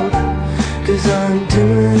remote, 'cause I'm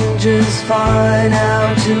doing just fine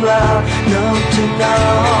out to out, no to no.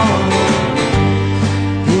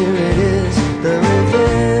 Here it is, the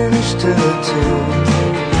revenge tattoo.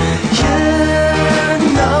 You're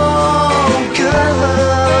no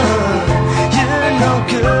good, you're no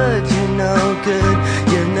good, you're no good,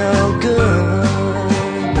 you're no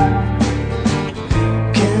good.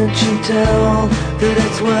 Can't you tell that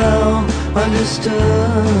it's well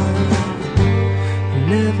understood? I'm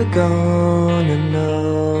never gonna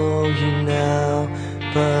know you now,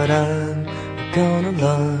 but I'm gonna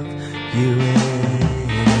love you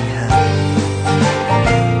anyhow.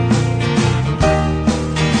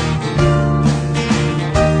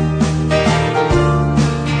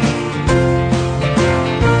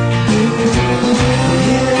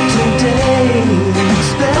 Here today,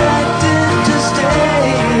 expected to stay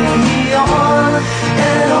on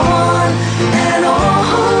and on and on.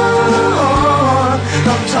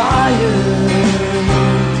 I'm tired,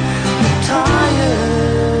 I'm tired.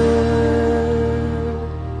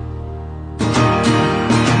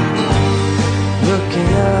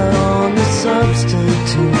 Looking out on the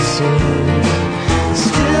substitute scene,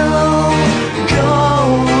 still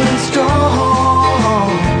going strong.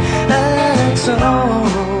 That's all.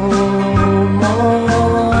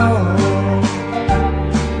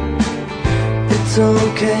 It's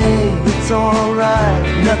okay, it's alright,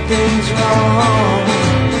 nothing's wrong.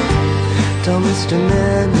 Dumbest of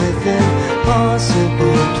men with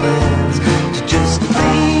impossible plans to just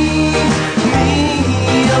leave me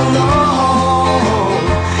alone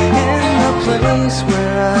in the place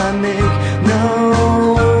where I make no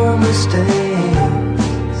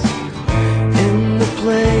mistakes, in the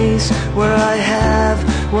place where I have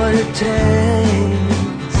what it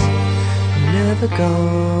takes. I'm never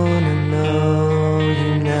gonna know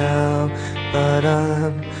you now, but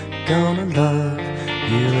I'm gonna love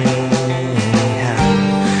you anyhow.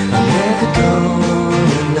 I'm never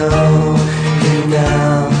gonna know you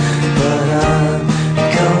now, but I'm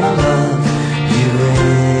gonna love you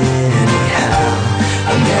anyhow.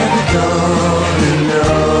 I'm never gonna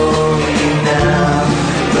know you now,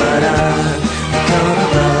 but I'm gonna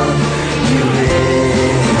love you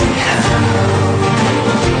anyhow.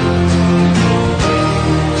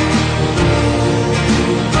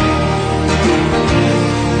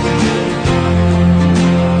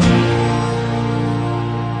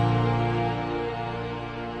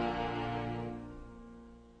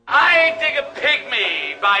 I Dig a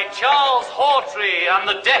Pygmy by Charles Hawtrey and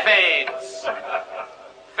the Deaf Aids.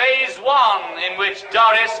 Phase 1, in which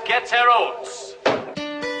Doris gets her oats.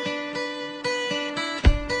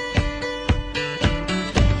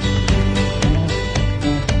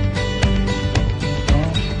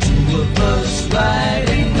 Two of us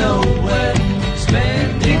riding nowhere,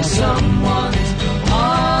 spending someone's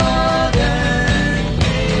hard-earned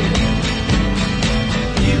day.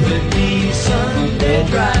 You and me Sunday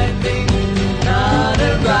driving, not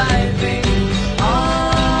arriving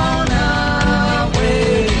on our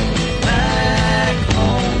way back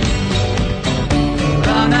home.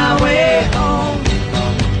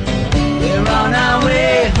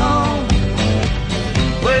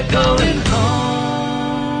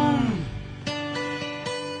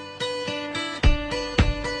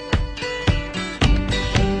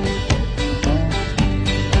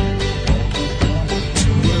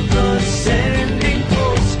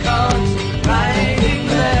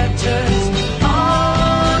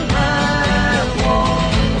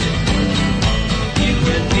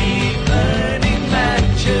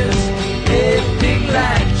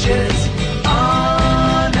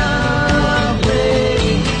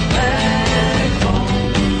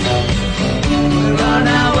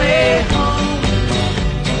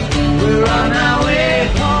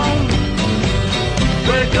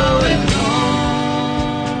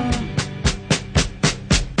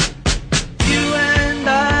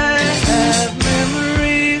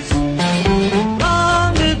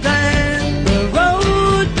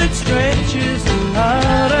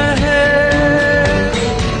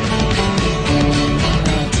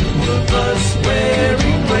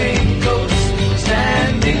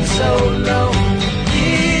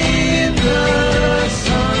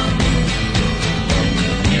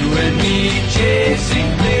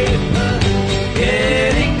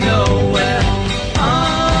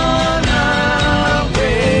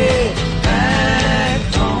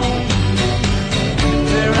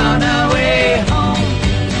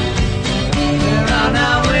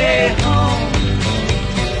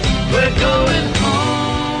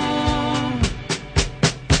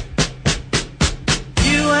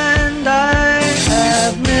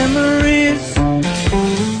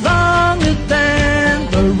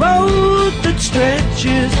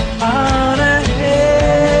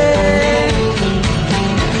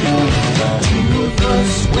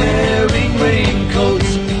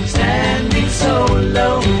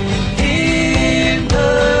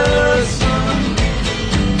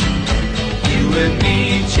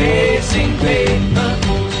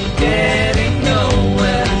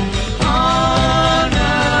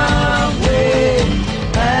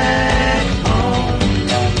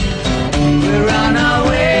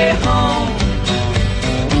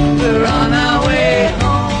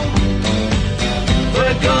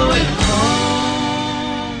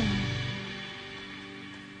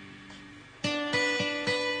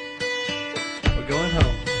 going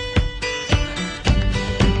home.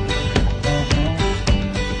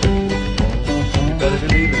 You better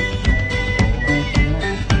believe it.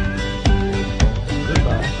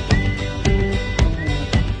 Goodbye.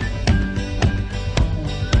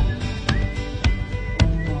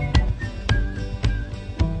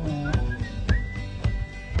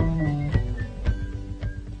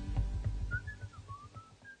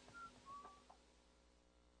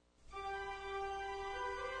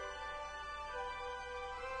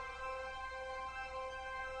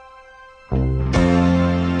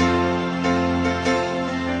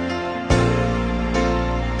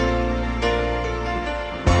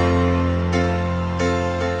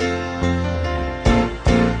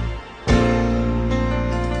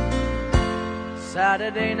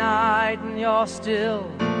 Saturday night and you're still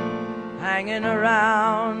hanging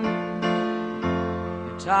around.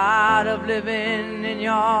 You're tired of living in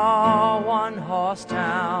your one-horse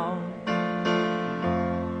town.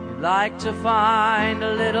 You'd like to find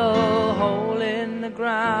a little hole in the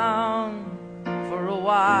ground for a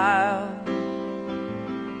while.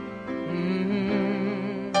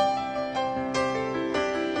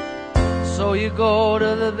 So you go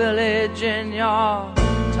to the village in your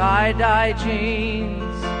tie-dye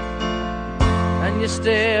jeans, and you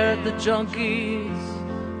stare at the junkies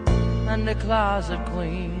and the closet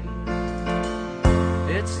queens.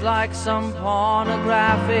 It's like some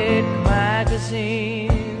pornographic magazine,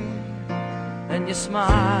 and you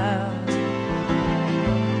smile.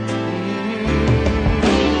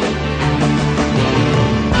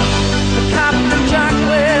 The Captain Jack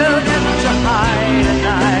will get you high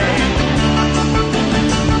tonight,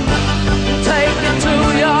 take you to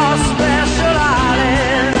your special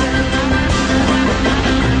island.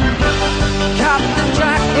 Captain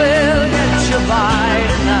Jack will get you by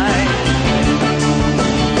tonight.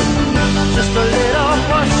 Just a little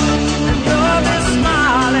push and you'll be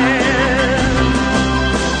smiling.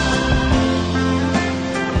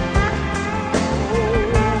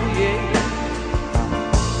 Oh yeah.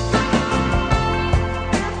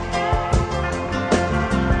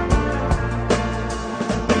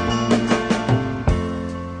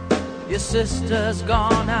 Your sister's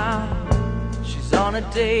gone out, she's on a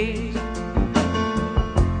date,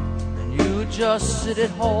 and you just sit at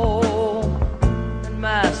home and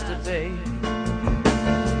masturbate.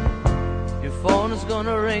 Your phone is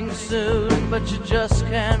gonna ring soon, but you just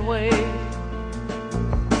can't wait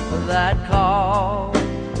for that call.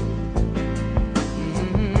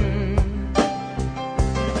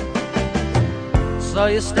 So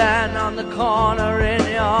you stand on the corner in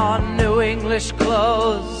your new English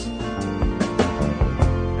clothes,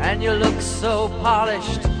 and you look so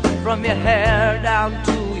polished from your hair down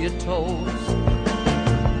to your toes.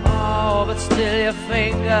 Oh, but still your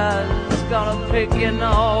fingers gonna pick your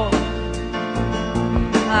nose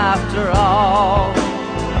after all.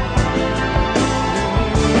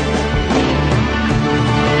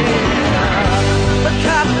 But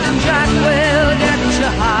Captain Jack will get you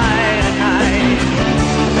high tonight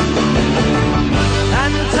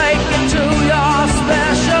and take you to your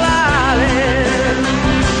special island.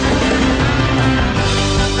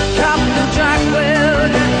 Captain Jack will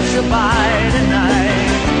get you by tonight.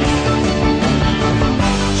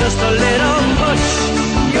 Just a little push,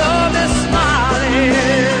 you'll be smiling.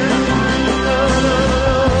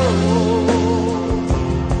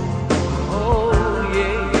 Oh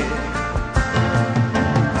yeah.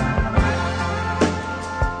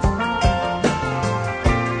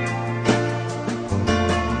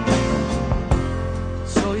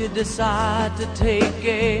 So you decide to take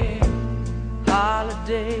a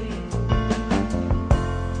holiday.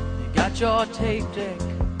 You got your tape deck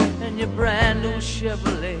and your brand new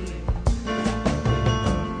Chevrolet.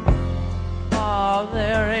 Oh,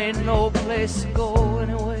 there ain't no place to go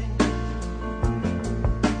anyway.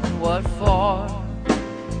 And what for?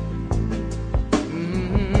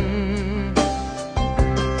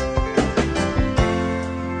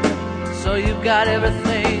 So you've got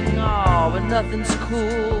everything, oh, but nothing's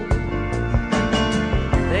cool.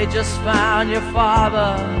 They just found your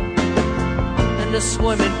father in the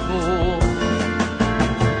swimming pool,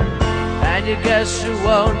 and you guess you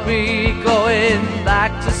won't be going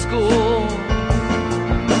back to school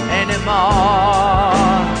anymore.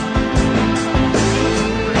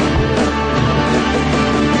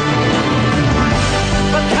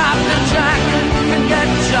 But Captain Jack can get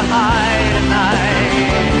you high tonight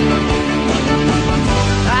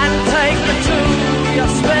and take you to your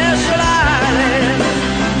special island.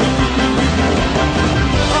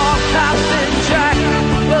 Oh, Captain Jack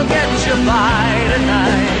will get you by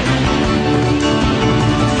tonight.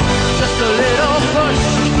 Just a little push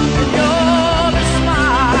and you'll be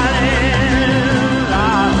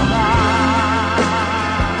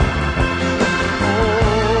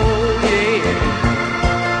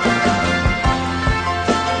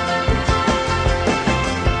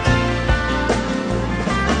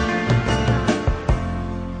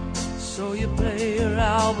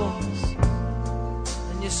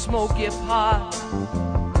smoky pot,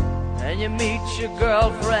 and you meet your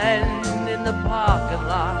girlfriend in the parking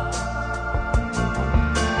lot.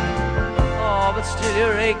 Oh, but still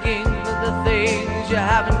you're aching for the things you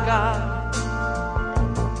haven't got.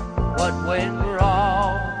 What went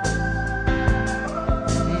wrong?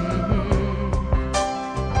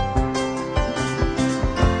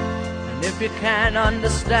 And if you can't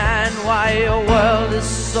understand why your world is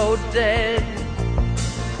so dead,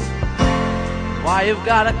 why you've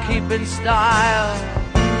gotta keep in style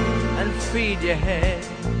and feed your head.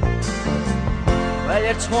 Well,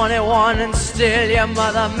 you're 21 and still your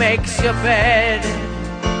mother makes your bed,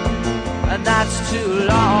 and that's too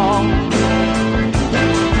long.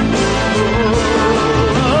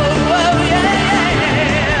 Oh,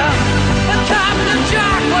 yeah. But Captain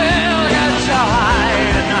Jack will get you high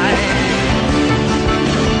tonight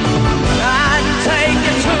and take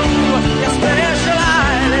you to your special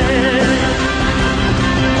island.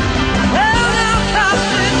 Well, now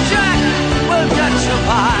Captain Jack will get you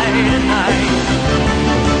high tonight.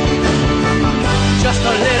 Just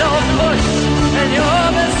a little push and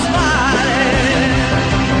you'll be smiling.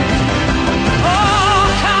 Oh,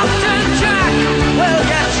 Captain Jack will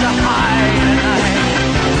get you high tonight.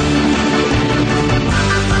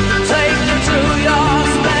 Take you to your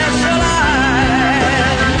special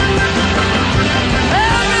island.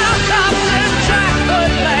 And now Captain Jack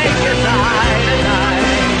could make you die tonight.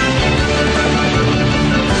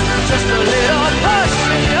 Just a little push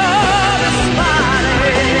and you'll be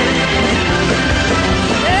smiling.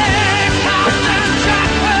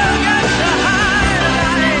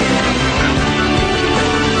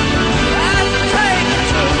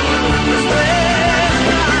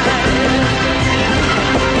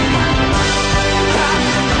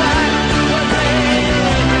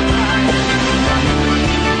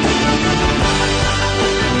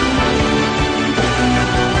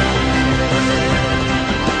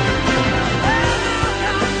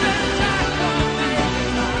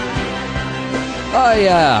 Oh,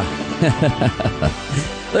 yeah.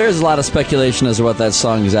 There's a lot of speculation as to what that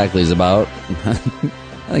song exactly is about.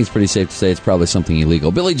 I think it's pretty safe to say it's probably something illegal.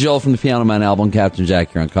 Billy Joel from the Piano Man album, Captain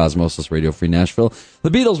Jack, here on Cosmosis Radio Free Nashville. The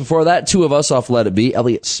Beatles before that, Two of Us off Let It Be,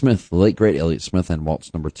 Elliott Smith, the late great Elliott Smith, and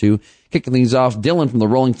Waltz number 2. Kicking things off, Dylan from the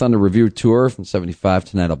Rolling Thunder Review Tour from 75.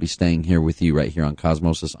 Tonight I'll be staying here with you right here on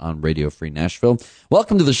Cosmosis on Radio Free Nashville.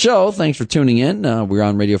 Welcome to the show. Thanks for tuning in. We're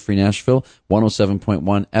on Radio Free Nashville,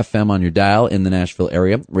 107.1 FM on your dial in the Nashville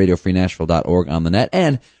area, radiofreenashville.org on the net,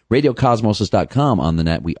 and radiocosmosis.com on the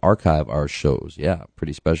net. We archive our shows. Yeah,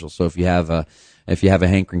 pretty special. So if you have a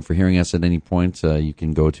hankering for hearing us at any point, you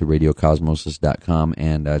can go to radiocosmosis.com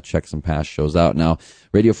and check some past shows out. Now,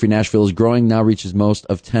 Radio Free Nashville is growing, now reaches most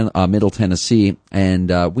of Middle Tennessee,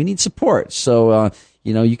 and we need support. So,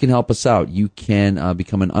 you can help us out. You can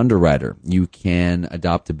become an underwriter. You can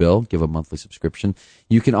adopt a bill, give a monthly subscription.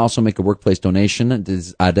 You can also make a workplace donation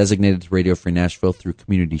designated to Radio Free Nashville through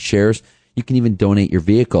community shares. You can even donate your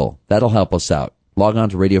vehicle. That'll help us out. Log on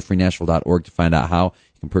to radiofreenashville.org to find out how.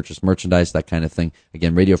 You can purchase merchandise, that kind of thing.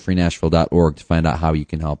 Again, radiofreenashville.org to find out how you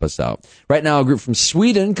can help us out. Right now, a group from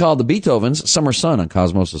Sweden called the Beethovens, Summer Sun on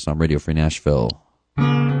Cosmosis on Radio Free Nashville.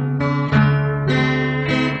 Don't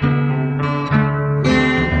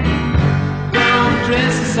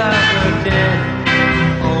dress aside for dead,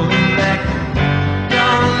 holding back.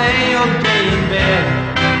 Don't lay all day in bed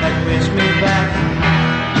and wish me back.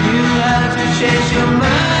 You have to change your mind.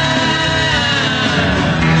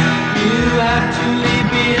 You have to leave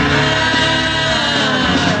behind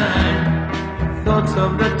thoughts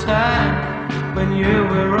of the time when you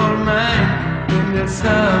were all mine in the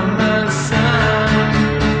summer sun.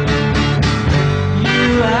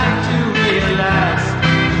 You have to realize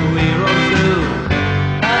we're all through.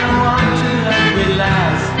 I don't want to let me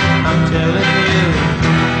last. I'm telling you,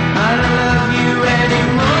 I don't love you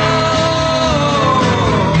anymore.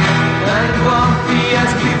 And it won't be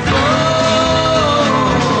as before.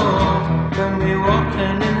 When we walk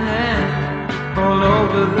hand in hand all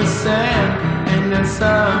over the sand in the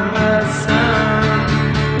summer sun.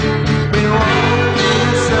 We walk in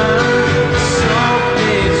the sun, so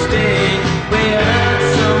please stay. We had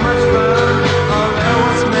so much fun, all that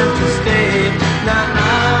was meant to stay. Now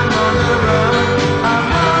I'm on the run, I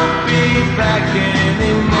won't be back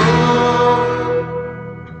anymore.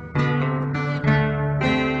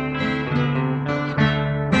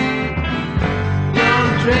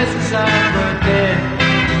 Don't dress aside for dead,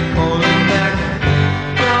 holding back.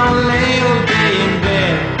 Don't lay all day in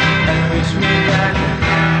bed and wish me back.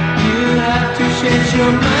 You have to change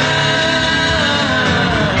your mind.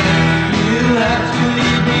 You have to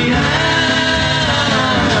leave behind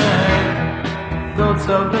thoughts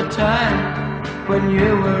of of the time when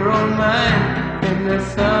you were all mine in the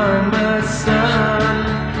summer sun.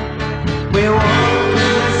 We walked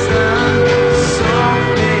in the sun,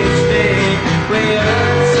 soft each day. We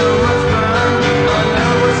had so much fun, our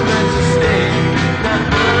love was meant to stay. Now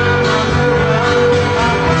I'm on the run,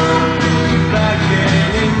 I won't be back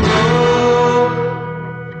anymore.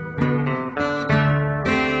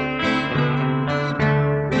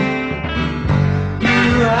 You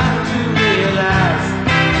have to realize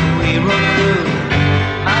we were through.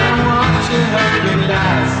 I don't want to help you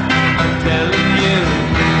last. I'm telling you,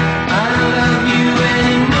 I don't love you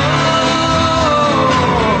anymore,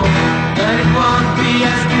 and it won't be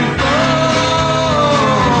as before.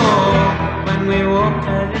 When we walked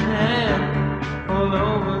hand in hand all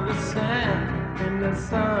over the sand in the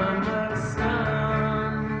summer sun.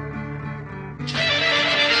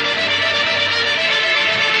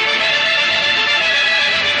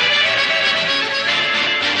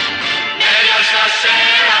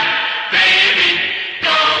 Sarah, baby,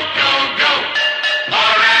 go, go, go.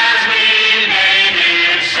 Or as we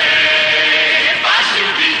natives say,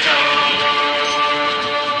 Pasubito.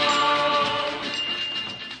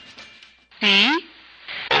 C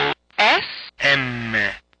S M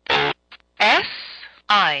S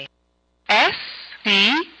I S C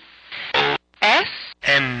S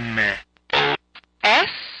M S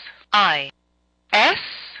I S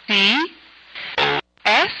C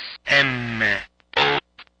S M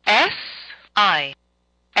S I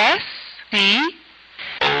S C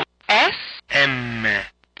S M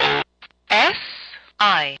S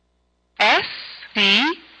I S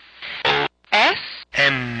C S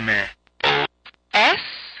M S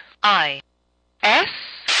I S.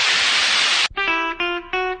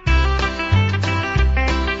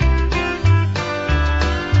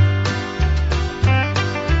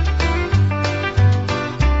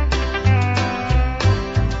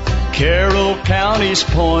 Carroll County's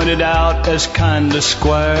pointed out as kinda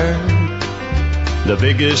square. The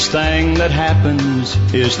biggest thing that happens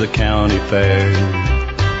is the county fair.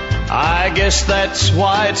 I guess that's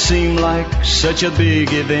why it seemed like such a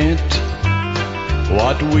big event.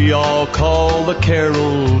 What we all call the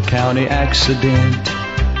Carroll County accident.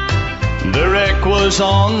 The wreck was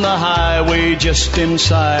on the highway just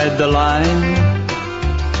inside the line.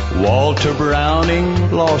 Walter Browning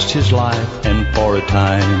lost his life, and for a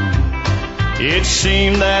time it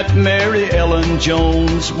seemed that Mary Ellen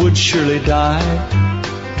Jones would surely die.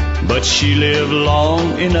 But she lived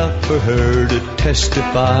long enough for her to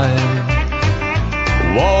testify.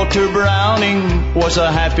 Walter Browning was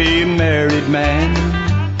a happy married man,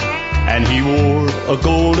 and he wore a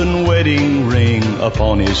golden wedding ring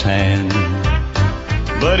upon his hand.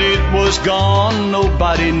 But it was gone,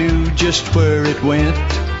 nobody knew just where it went.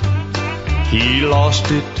 He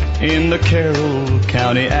lost it in the Carroll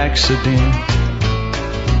County accident.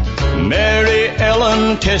 Mary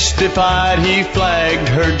Ellen testified he flagged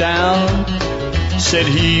her down, said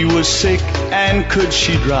he was sick and could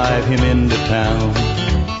she drive him into town.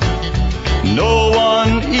 No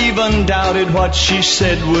one even doubted what she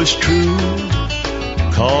said was true,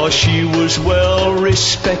 'cause she was well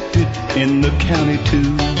respected in the county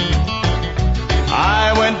too.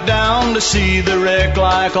 I went down to see the wreck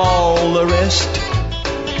like all the rest.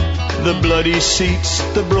 The bloody seats,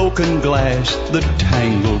 the broken glass, the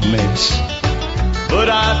tangled mess. But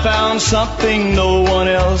I found something no one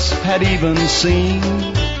else had even seen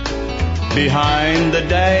behind the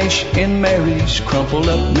dash in Mary's crumpled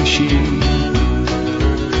up machine.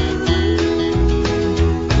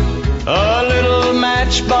 A little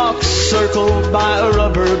matchbox circled by a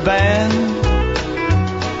rubber band,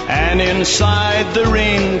 and inside the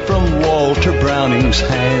ring from Walter Browning's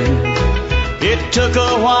hand. It took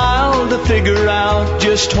a while to figure out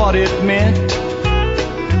just what it meant,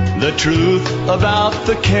 the truth about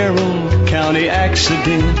the Carroll County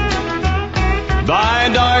accident. By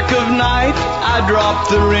dark of night I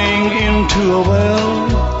dropped the ring into a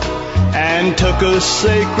well, and took a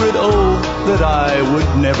sacred oath that I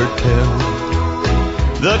would never tell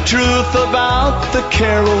the truth about the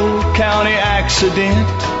Carroll County accident.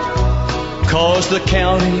 'Cause the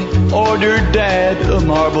county ordered Dad a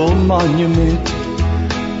marble monument.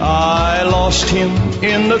 I lost him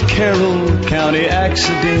in the Carroll County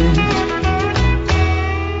accident.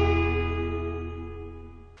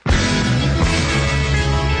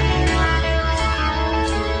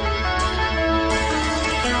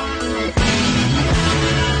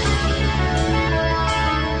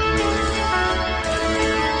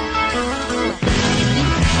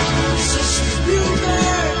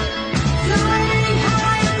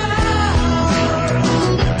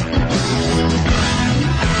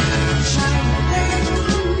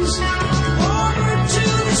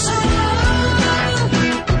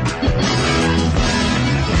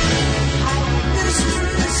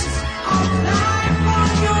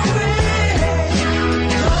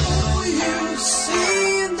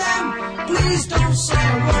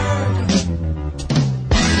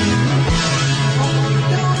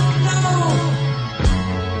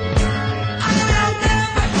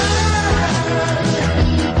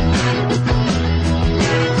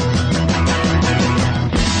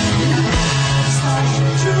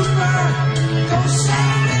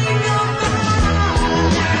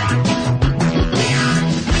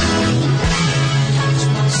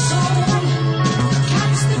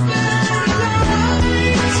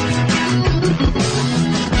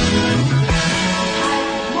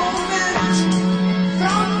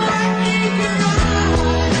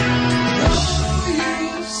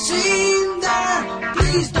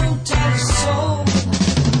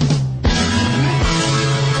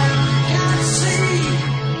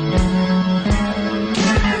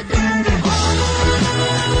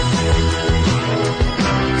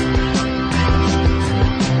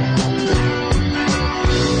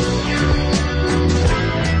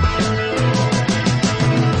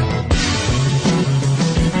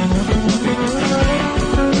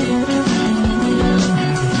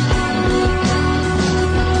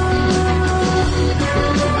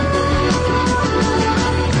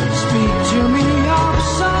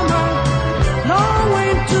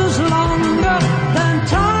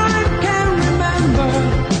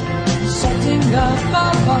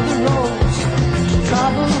 above all the roads,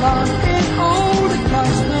 travel on in old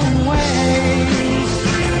accustomed ways.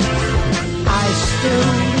 I still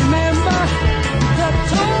remember the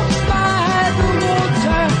talk by the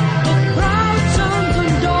water, the proud sons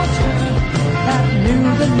and daughters that knew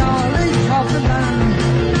the knowledge of the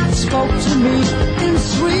land, spoke to me in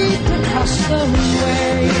sweet accustomed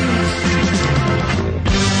ways.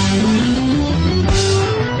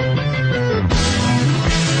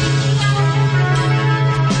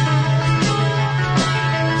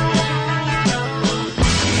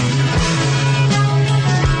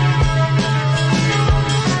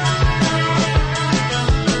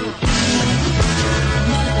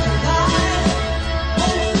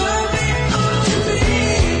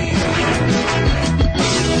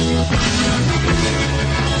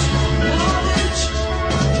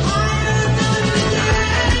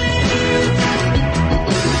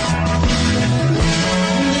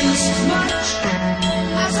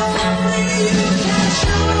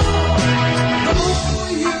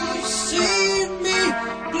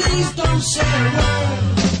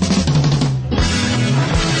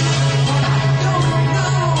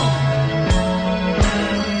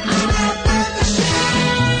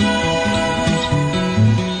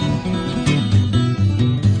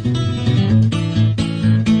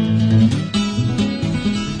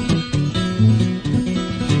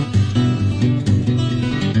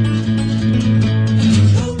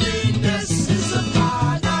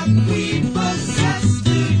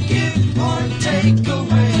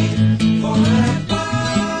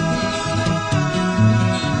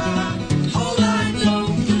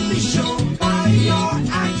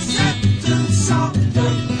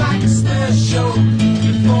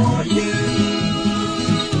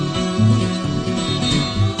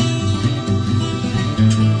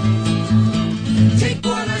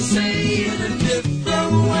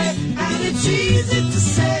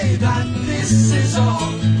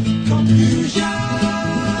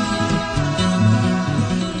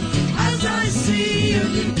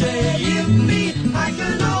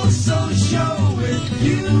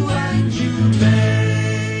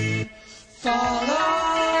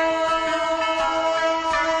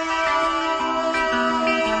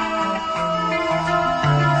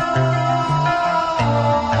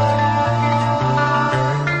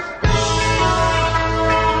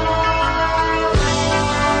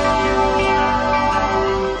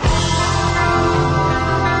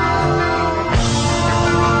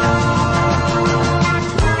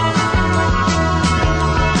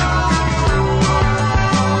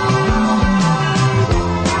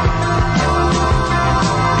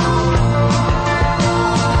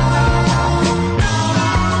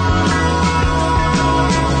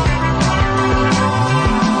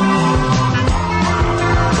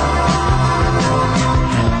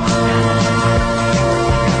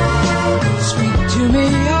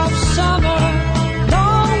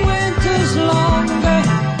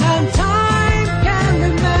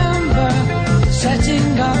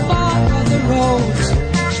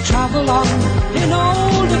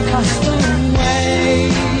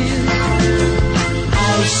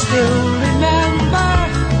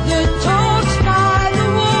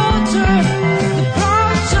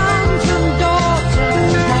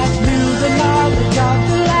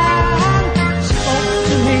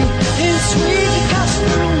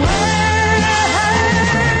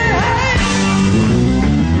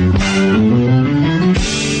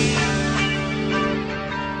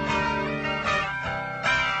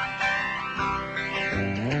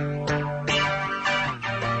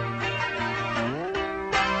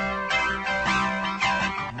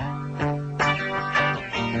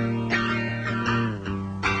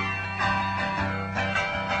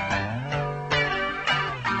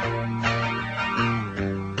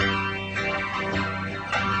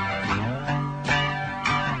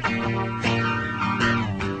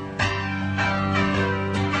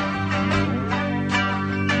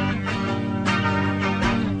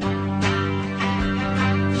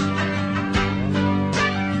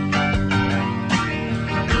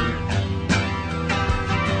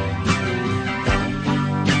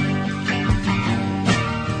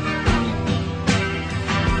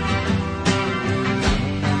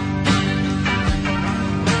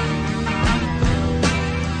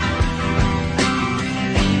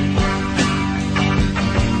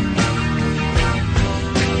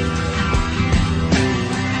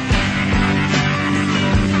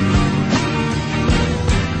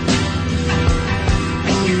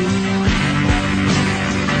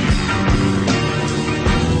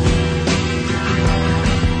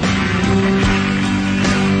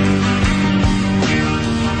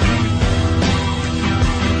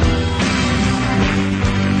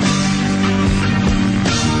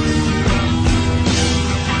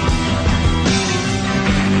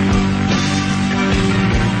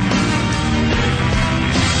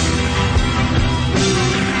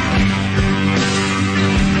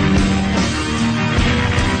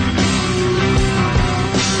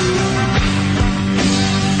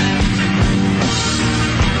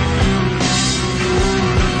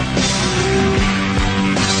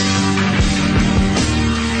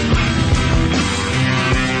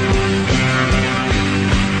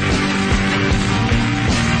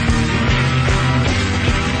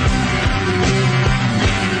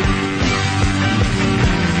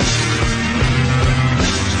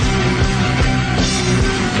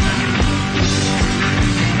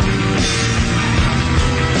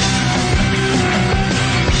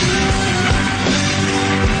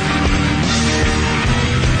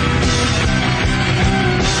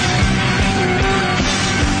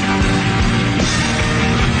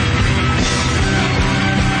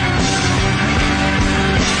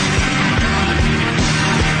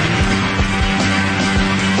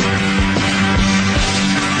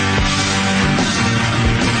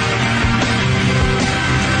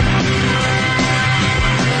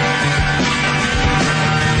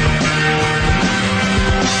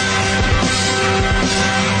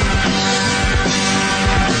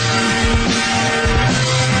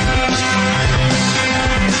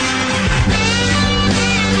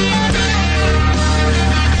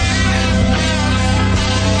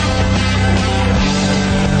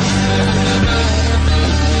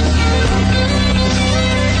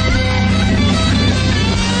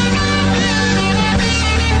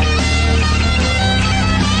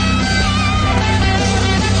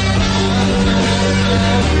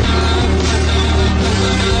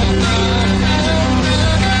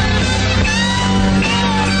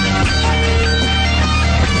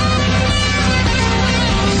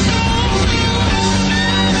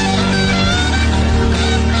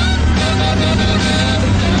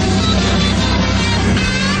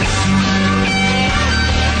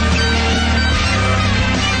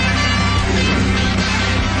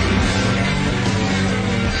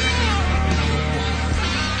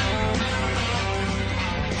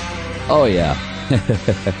 Oh, yeah.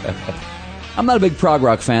 I'm not a big prog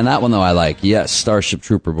rock fan. That one, though, I like. Yes, Starship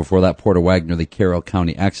Trooper. Before that, Porter Wagner, The Carroll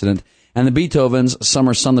County Accident. And the Beethovens,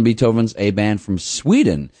 Summer Sun, the Beethovens, a band from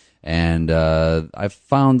Sweden. And I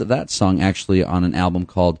found that song actually on an album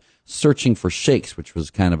called Searching for Shakes, which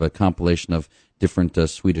was kind of a compilation of different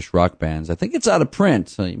Swedish rock bands. I think it's out of print,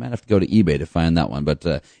 so you might have to go to eBay to find that one. But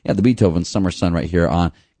yeah, the Beethovens, Summer Sun, right here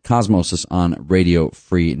on Cosmosis on Radio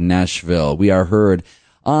Free Nashville. We are heard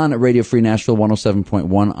on Radio Free Nashville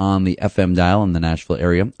 107.1 on the FM dial in the Nashville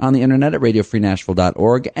area, on the internet at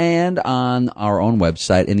radiofreenashville.org, and on our own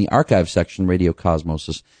website in the archive section,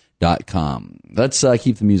 radiocosmosis.com. Let's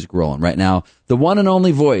keep the music rolling. Right now, the one and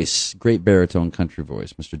only voice, great baritone country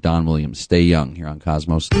voice, Mr. Don Williams. Stay young here on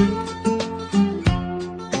Cosmos.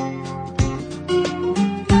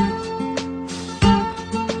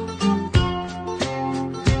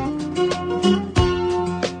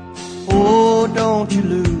 Don't you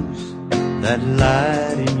lose that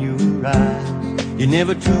light in your eyes. You're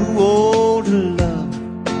never too old to love.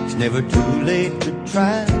 It's never too late to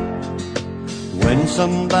try. When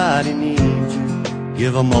somebody needs you,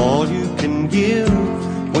 give them all you can give.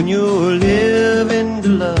 When you're living to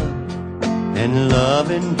love and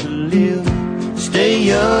loving to live, stay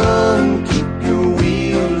young, keep your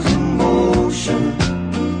wheels in motion.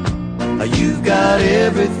 You've got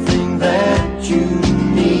everything that you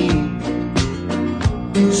need.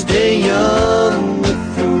 Stay young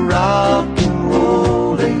with the rock and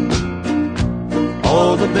rolling.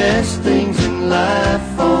 All the best things in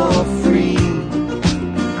life are free.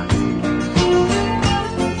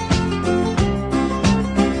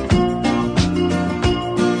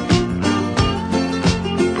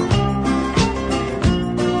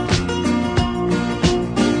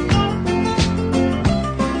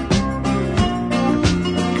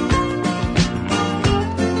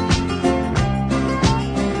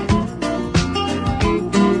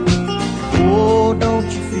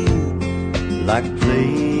 Like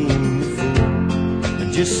playing the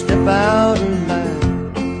fool, just step out of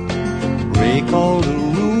line, break all the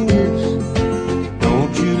rules.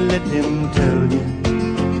 Don't you let them tell you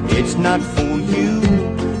it's not for you.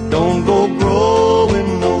 Don't go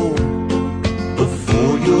growing old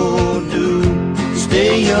before you're due.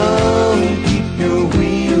 Stay young, keep your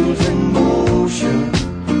wheels in motion.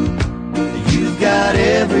 You've got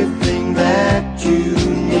everything that you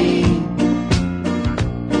need.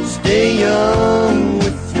 Stay young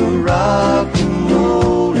with your rock and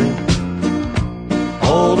rolling.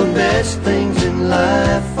 All the best things in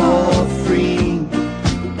life are free.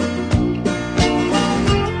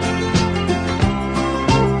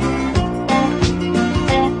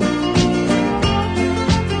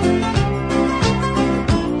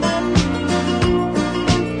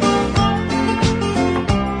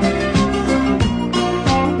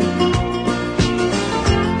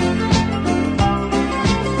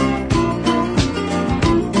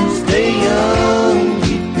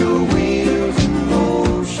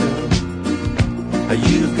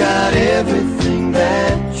 You've got everything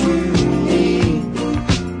that you need.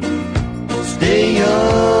 Stay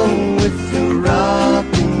young with your rock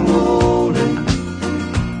and rolling.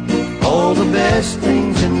 All the best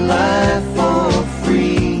things in life are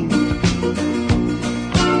free.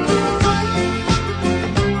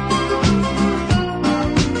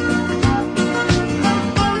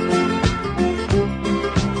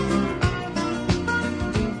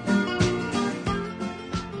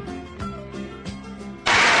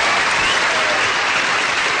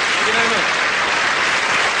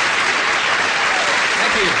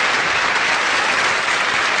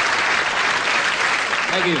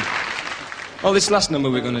 Well, this last number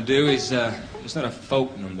we're going to do is, it's not a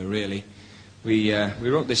folk number, really. We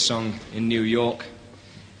wrote this song in New York,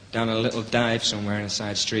 down a little dive somewhere in a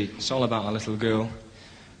side street. It's all about a little girl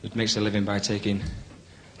that makes a living by doing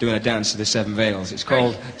a dance to the Seven Veils. It's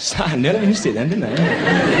called... I nearly missed it then, didn't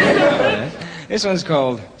I? This one's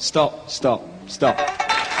called Stop, Stop, Stop.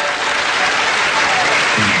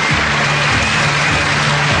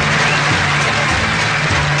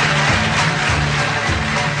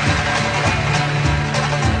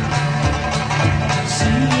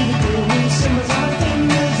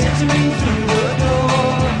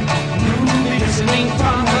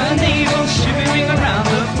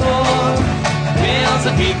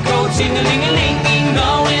 Ting-a-ling-a-ling,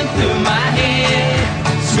 going through my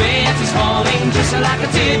head. Sweat is falling just like a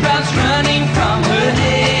teardrop's running from her head.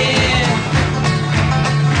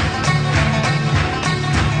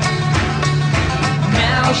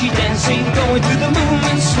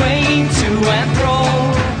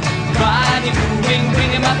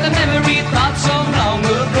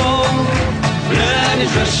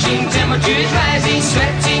 flushing, temperature is rising,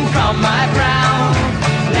 sweating from my brow.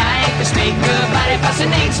 Like a snake, her body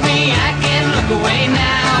fascinates me, I can't look away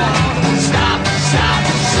now. Stop, stop,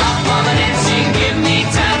 stop all the dancing, give me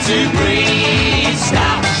time to breathe.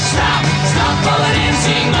 Stop, stop, stop all the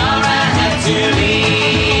dancing, or I have to leave.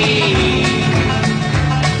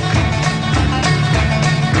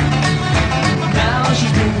 Now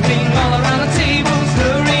she's moving all around the table,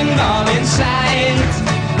 stirring all inside.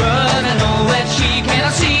 But I know that she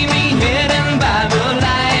cannot see me hidden by the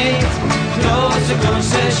light. Closer,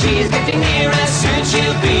 closer, she's getting nearer, soon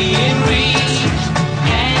she'll be in reach.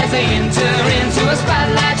 As they enter into a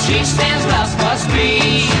spotlight, she stands lost for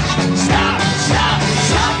speech. Stop, stop,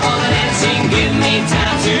 stop all the dancing, give me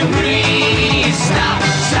time to breathe. Stop,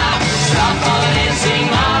 stop, stop all the dancing,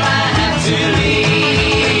 or I have to leave.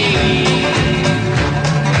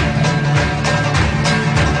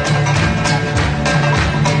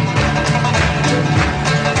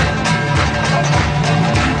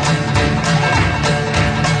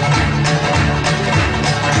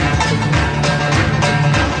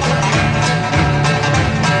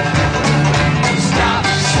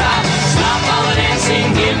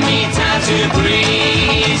 To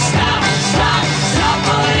breathe. Stop, stop, stop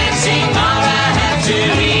all the dancing, or I have to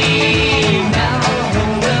leave. Now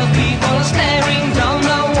the people are staring, don't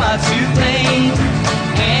know what to think.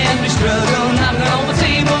 And we struggle, knocking over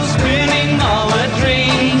tables, spinning all the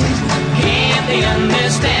drinks. Can't they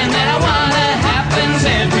understand that what happens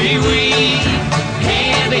every week?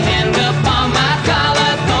 Heavy hand up on my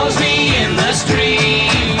collar, throws me in the street.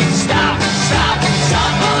 Stop, stop,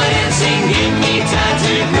 stop all the dancing, give me time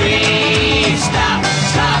to breathe. Stop,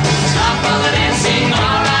 stop, stop all the dancing, or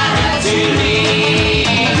I have to leave.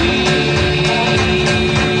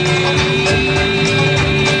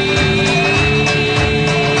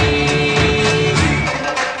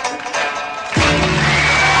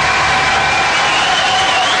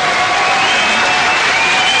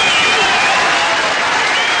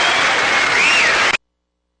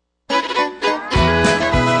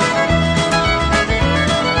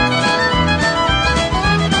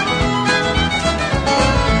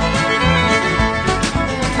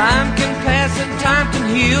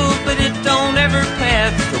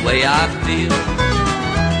 Way I feel.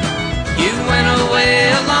 You went away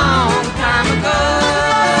a long time ago,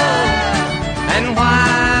 and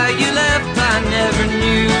why you left I never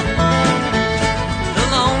knew. The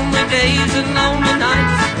lonely days and lonely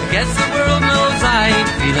nights, I guess the world knows I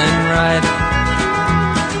ain't feeling right.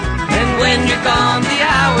 And when you're gone the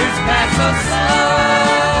hours pass so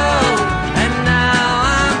slow, and now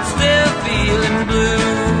I'm still feeling blue.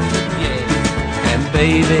 Yeah, and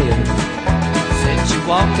baby,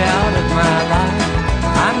 walked out of my life,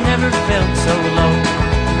 I've never felt so low.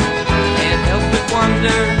 Can't help but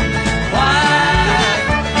wonder why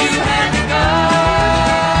you had to go.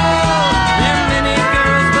 There are many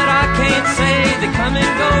girls, but I can't say they come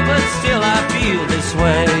and go, but still I feel this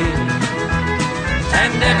way.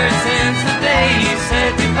 And ever since the day you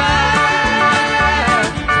said goodbye,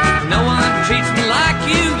 no one treats me like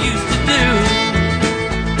you used to do.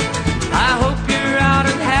 I hope you're out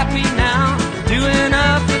and happy now, doing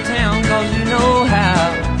up the town, cause you know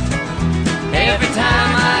how. Every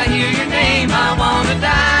time I hear your name I wanna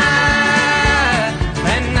die,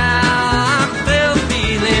 and now I'm still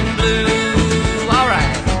feeling blue.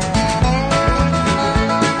 Alright.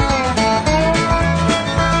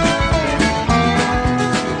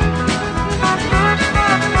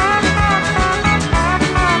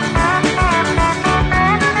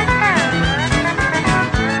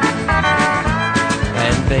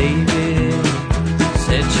 And baby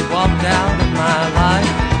said she walked out of my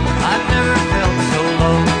life, I've never felt so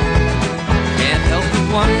low. Can't help but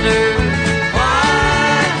wonder why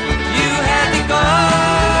you had to go.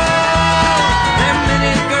 There are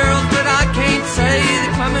many girls, but I can't say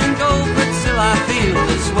they come and go, but still I feel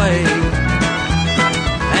this way.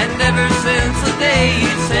 And ever since the day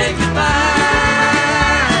you said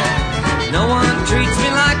goodbye, no one treats me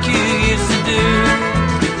like you used to do.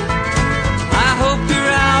 I hope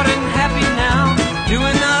you're out and happy now,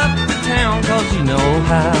 doing up the town, cause you know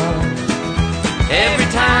how. Every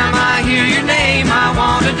time I hear your name I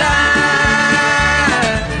wanna die,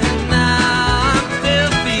 and now I'm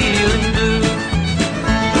still feeling blue.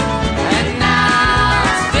 And now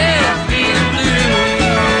I'm still feeling blue.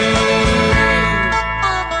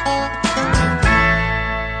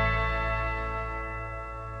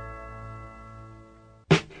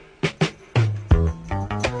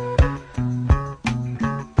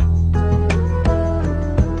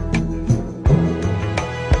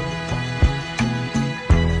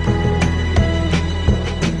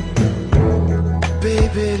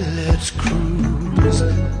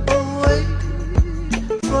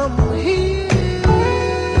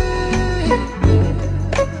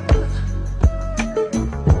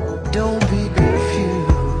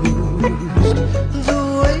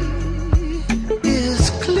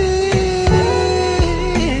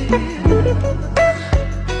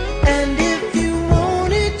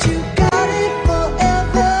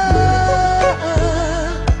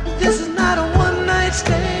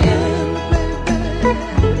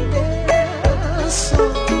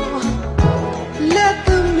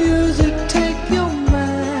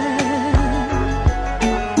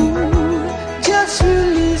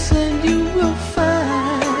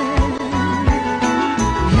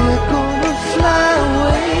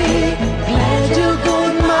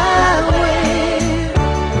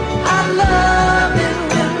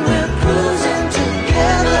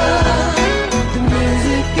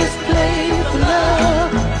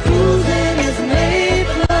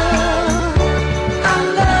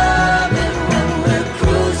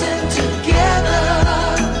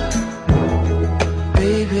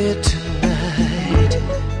 baby, tonight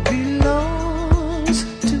belongs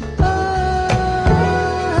to us.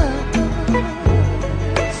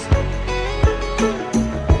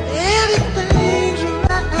 Everything's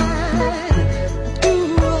right. Do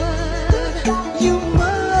what you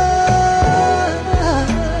must.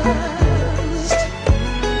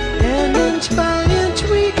 And inch by inch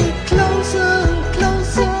we get closer and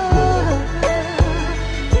closer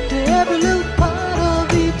to every little part of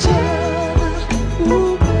each other.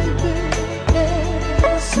 Ooh, baby,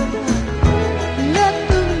 yes. Let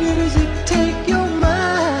the music take your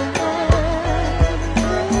mind.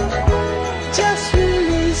 Just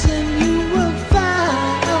release and you will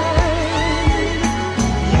find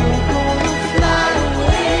you're gonna fly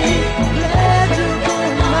away. Glad you're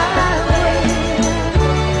going my way.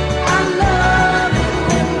 I love it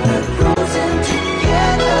when we're cruising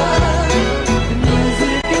together. The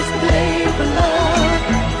music is played for love.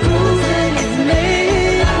 Cruising is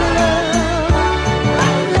made for love.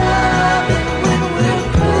 I love it when we're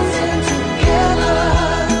cruising together.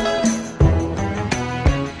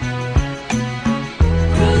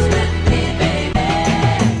 Cruise with me, baby.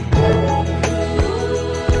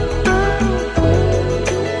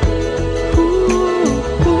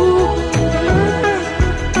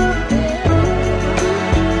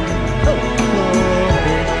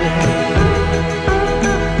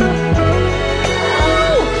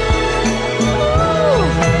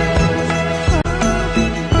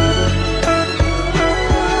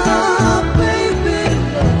 Oh, baby,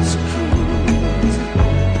 let's cruise.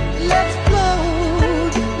 Let's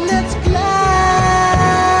float. Let's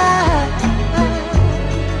glide.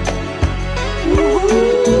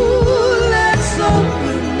 Ooh, let's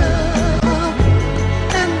open up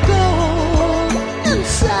and go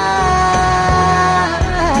inside.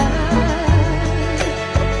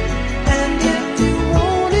 And if you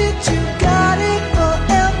want it, you got it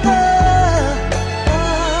forever.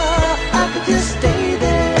 I could just stay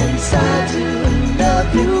there inside you and love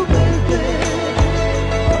you, baby.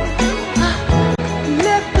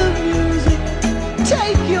 Let the music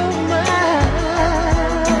take your mind.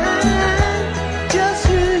 Just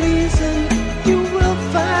release and you will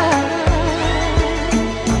find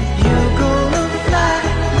you're gonna fly.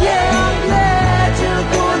 Yeah, I'm glad you're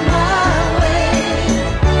going my way.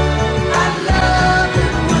 I love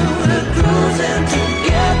it when we're cruising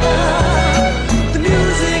together. The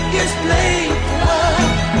music is played for,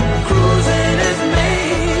 cruising is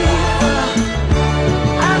made for.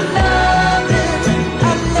 I love it together.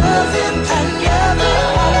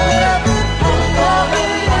 I love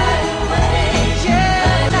it, right away.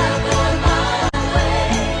 Yeah, I'm going my way.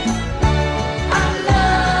 I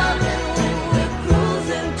love it when we're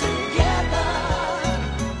cruising together.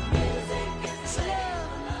 Music is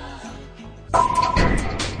played.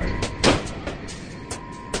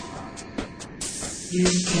 You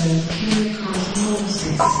can hear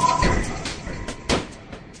Cosmosis.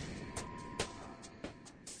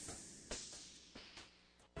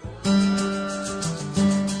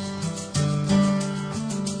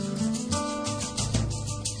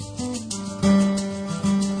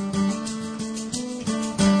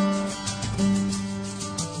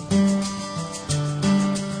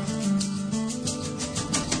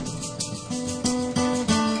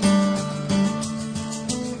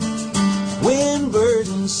 When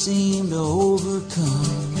burdens seem to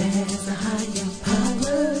overcome, There's a higher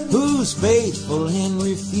power. who's faithful and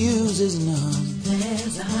refuses none,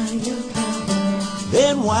 There's a higher power.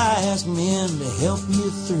 then why ask men to help you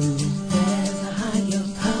through? There's a higher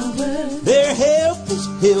power. They're helpless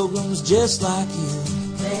pilgrims just like you.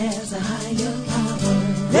 There's a higher power.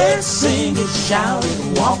 Let's sing it, shout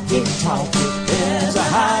it, walk it, talk it. There's a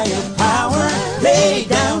higher power. Lay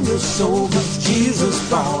down your soul, 'cause Jesus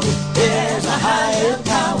brought it. There's a higher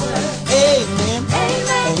power. Amen.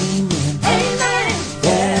 Amen. Amen. Amen.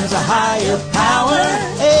 There's a higher power.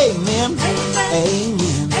 Amen. Amen.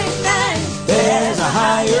 Amen. Amen. There's a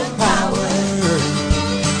higher power.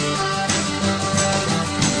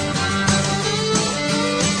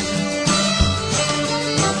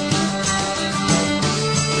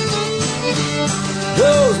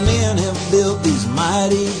 Those men have built these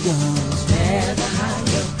mighty guns. There's a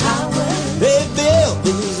higher power. They built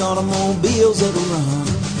these automobiles that run.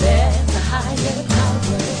 There's a higher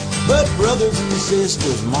power. But brothers and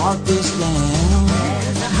sisters, mark this down.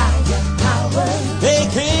 There's a higher power. They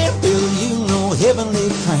can't build you no heavenly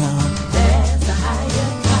crown. There's a higher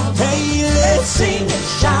power. Hey, let's sing it,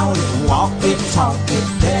 shout it, walk it, talk it.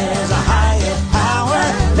 There's a higher power.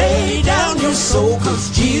 Lay down your soul, 'cause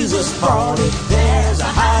Jesus brought it. There's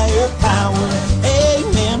a higher power.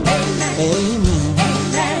 Amen. Amen. Amen.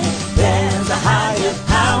 Amen. There's a higher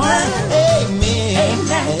power.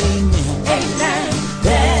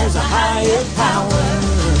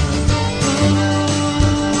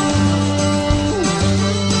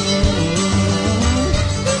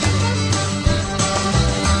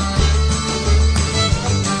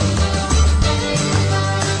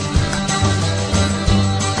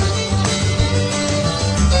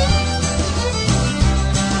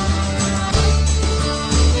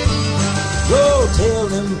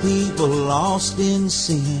 people lost in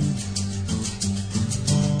sin.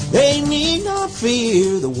 They need not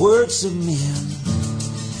fear the works of men.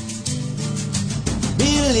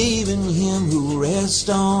 Believe in him who rests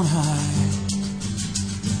on high.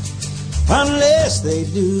 Unless they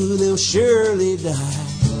do, they'll surely die.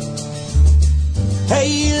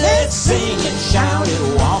 Hey, let's sing it, shout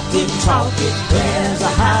it, walk it, talk it. There's a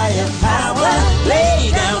higher power.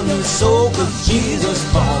 Lay down your soul, 'cause Jesus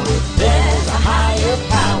bought it. There's a higher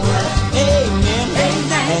power. Amen.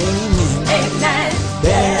 Amen. Amen. Amen.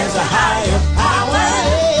 There's a higher power.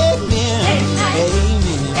 Amen. Amen.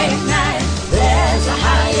 Amen. There's a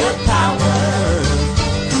higher power.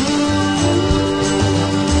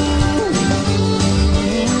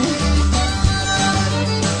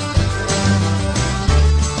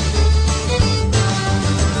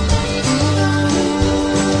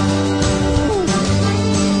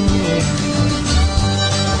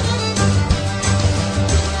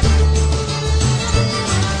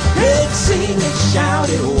 Shout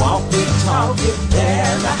it, walk it, talk it,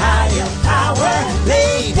 there's a higher power.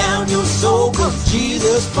 Lay down your soul, 'cause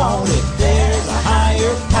Jesus bought it. There's a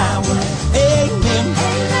higher power. Amen.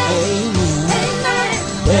 Amen. Amen.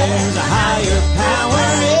 There's a higher power.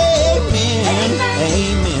 Amen.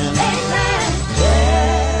 Amen. Amen.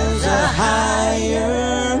 There's a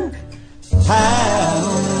higher power.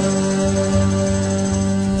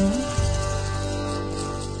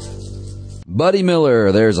 Buddy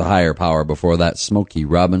Miller, there's a higher power. Before that, Smokey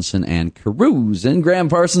Robinson and Carouse. And Graham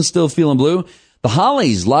Parsons, Still Feeling Blue. The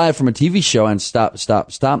Hollies, live from a TV show, and Stop,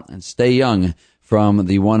 Stop, Stop, and Stay Young from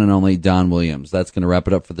the one and only Don Williams. That's going to wrap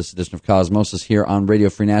it up for this edition of Cosmosis here on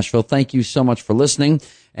Radio Free Nashville. Thank you so much for listening.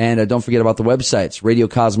 And don't forget about the websites,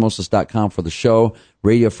 radiocosmosis.com for the show,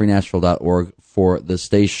 radiofreenashville.org for the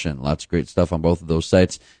station. Lots of great stuff on both of those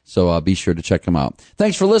sites, so be sure to check them out.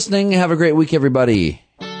 Thanks for listening. Have a great week, everybody.